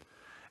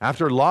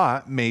 After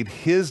Lot made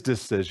his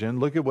decision,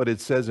 look at what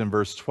it says in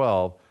verse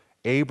 12.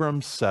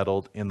 Abram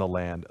settled in the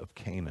land of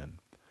Canaan.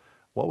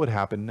 What would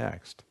happen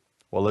next?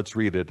 Well, let's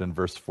read it in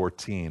verse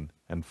 14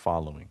 and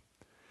following.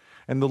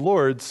 And the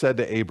Lord said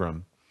to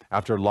Abram,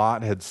 after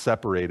Lot had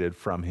separated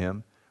from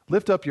him,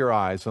 lift up your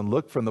eyes and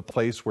look from the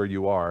place where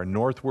you are,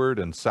 northward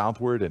and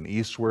southward and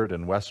eastward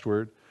and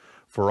westward.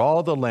 For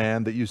all the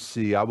land that you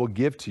see I will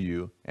give to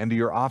you and to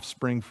your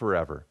offspring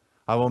forever.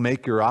 I will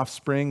make your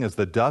offspring as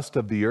the dust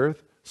of the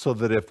earth, so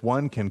that if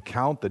one can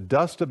count the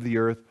dust of the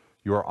earth,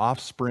 your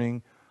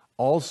offspring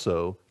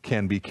also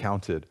can be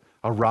counted.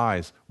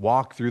 Arise,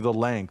 walk through the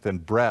length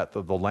and breadth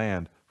of the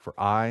land, for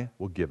I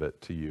will give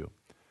it to you.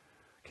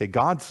 Okay,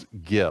 God's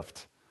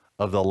gift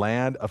of the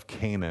land of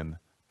Canaan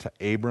to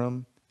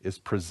Abram is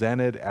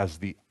presented as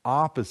the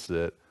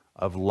opposite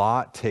of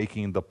Lot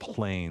taking the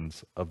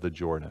plains of the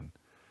Jordan.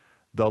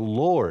 The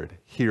Lord,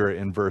 here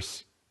in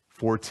verse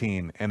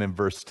 14 and in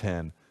verse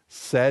 10,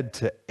 said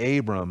to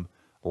Abram,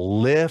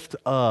 lift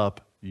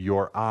up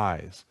your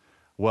eyes.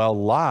 Well,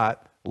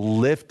 Lot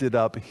lifted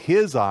up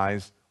his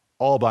eyes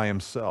all by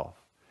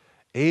himself.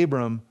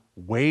 Abram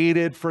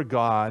waited for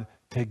God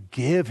to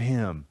give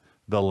him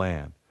the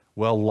land.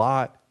 Well,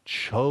 Lot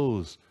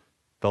chose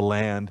the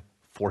land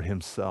for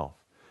himself.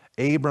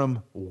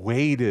 Abram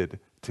waited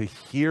to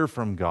hear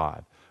from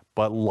God,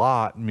 but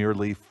Lot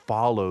merely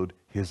followed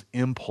his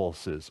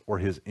impulses or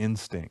his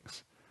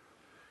instincts.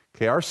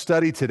 Okay, our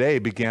study today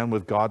began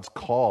with God's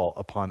call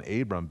upon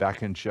Abram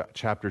back in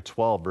chapter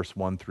 12, verse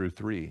 1 through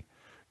 3.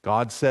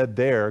 God said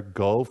there,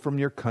 go from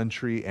your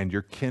country and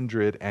your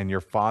kindred and your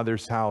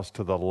father's house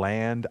to the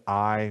land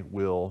I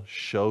will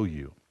show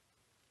you.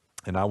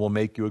 And I will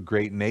make you a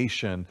great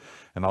nation,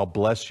 and I'll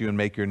bless you and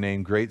make your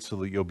name great so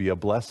that you'll be a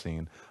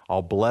blessing.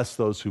 I'll bless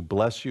those who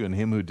bless you, and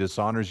him who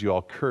dishonors you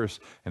I'll curse,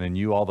 and in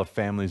you all the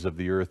families of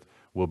the earth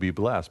will be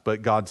blessed.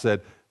 But God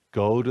said,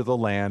 go to the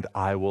land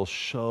I will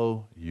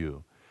show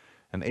you.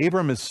 And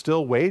Abram is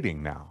still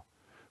waiting now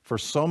for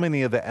so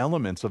many of the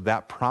elements of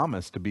that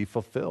promise to be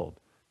fulfilled.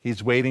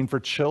 He's waiting for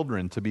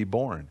children to be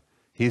born.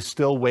 He's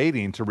still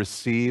waiting to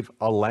receive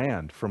a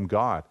land from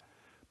God.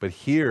 But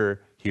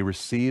here he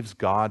receives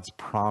God's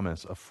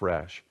promise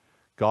afresh.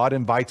 God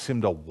invites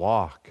him to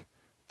walk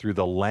through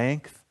the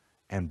length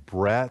and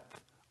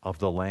breadth of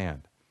the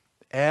land.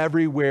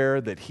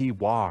 Everywhere that he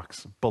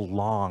walks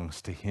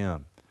belongs to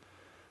him.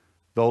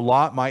 Though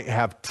Lot might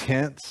have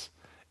tents,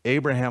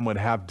 Abraham would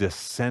have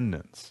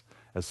descendants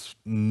as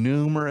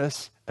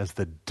numerous as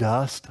the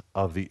dust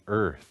of the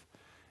earth.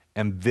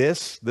 And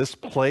this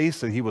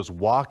place that he was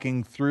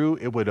walking through,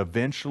 it would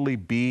eventually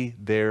be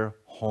their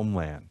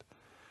homeland.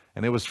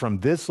 And it was from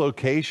this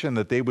location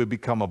that they would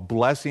become a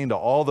blessing to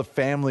all the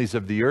families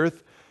of the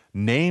earth,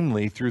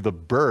 namely through the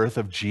birth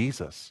of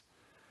Jesus.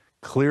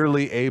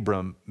 Clearly,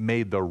 Abram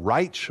made the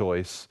right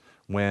choice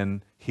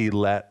when he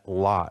let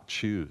Lot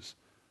choose.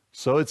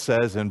 So it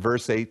says in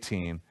verse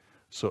 18,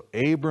 so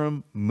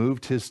Abram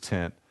moved his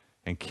tent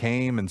and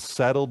came and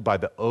settled by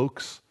the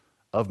oaks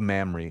of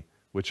Mamre,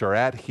 which are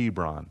at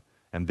Hebron,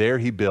 and there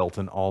he built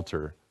an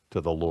altar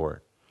to the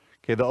Lord.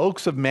 Okay, the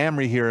oaks of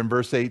Mamre here in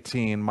verse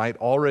 18 might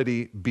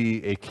already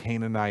be a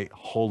Canaanite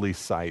holy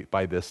site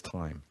by this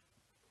time.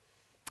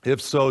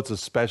 If so, it's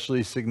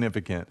especially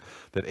significant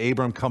that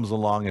Abram comes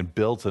along and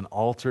builds an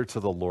altar to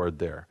the Lord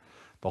there.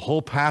 The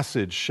whole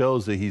passage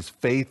shows that he's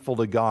faithful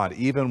to God,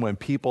 even when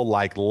people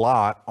like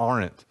Lot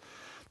aren't.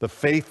 The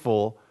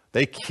faithful,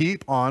 they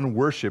keep on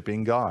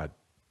worshiping God.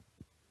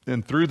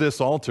 And through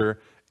this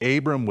altar,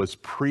 Abram was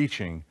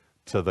preaching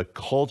to the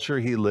culture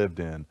he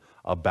lived in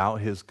about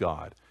his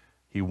God.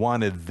 He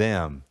wanted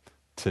them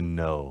to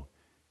know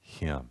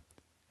him.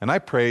 And I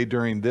pray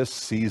during this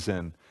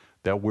season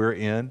that we're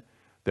in,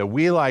 that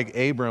we, like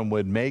Abram,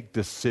 would make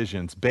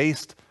decisions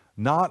based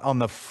not on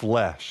the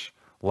flesh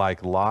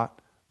like Lot,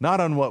 not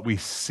on what we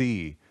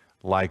see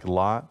like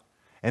Lot,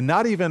 and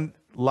not even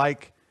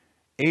like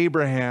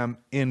Abraham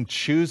in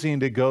choosing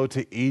to go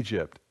to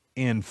Egypt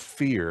in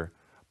fear,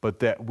 but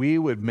that we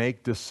would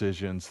make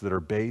decisions that are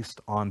based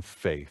on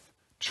faith,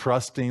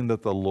 trusting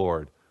that the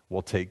Lord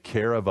will take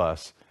care of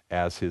us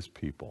as his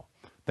people.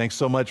 Thanks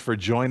so much for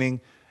joining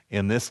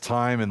in this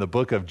time in the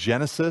book of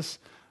Genesis.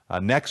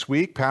 Next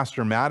week,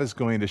 Pastor Matt is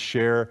going to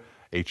share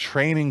a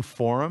training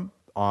forum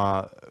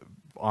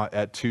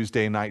at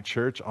Tuesday Night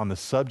Church on the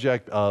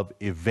subject of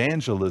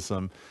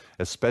evangelism,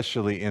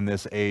 especially in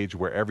this age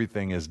where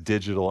everything is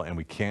digital and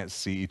we can't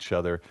see each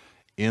other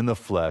in the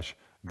flesh.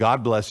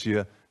 God bless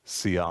you.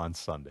 See you on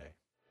Sunday.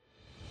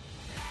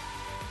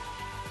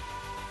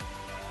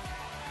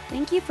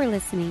 Thank you for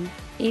listening.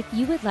 If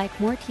you would like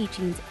more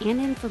teachings and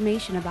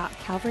information about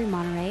Calvary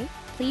Monterey,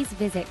 please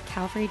visit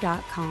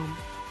calvary.com.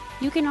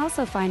 You can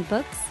also find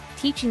books,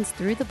 teachings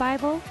through the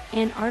Bible,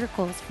 and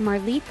articles from our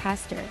lead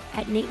pastor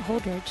at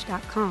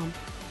nateholdridge.com.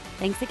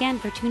 Thanks again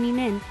for tuning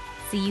in.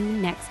 See you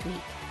next week.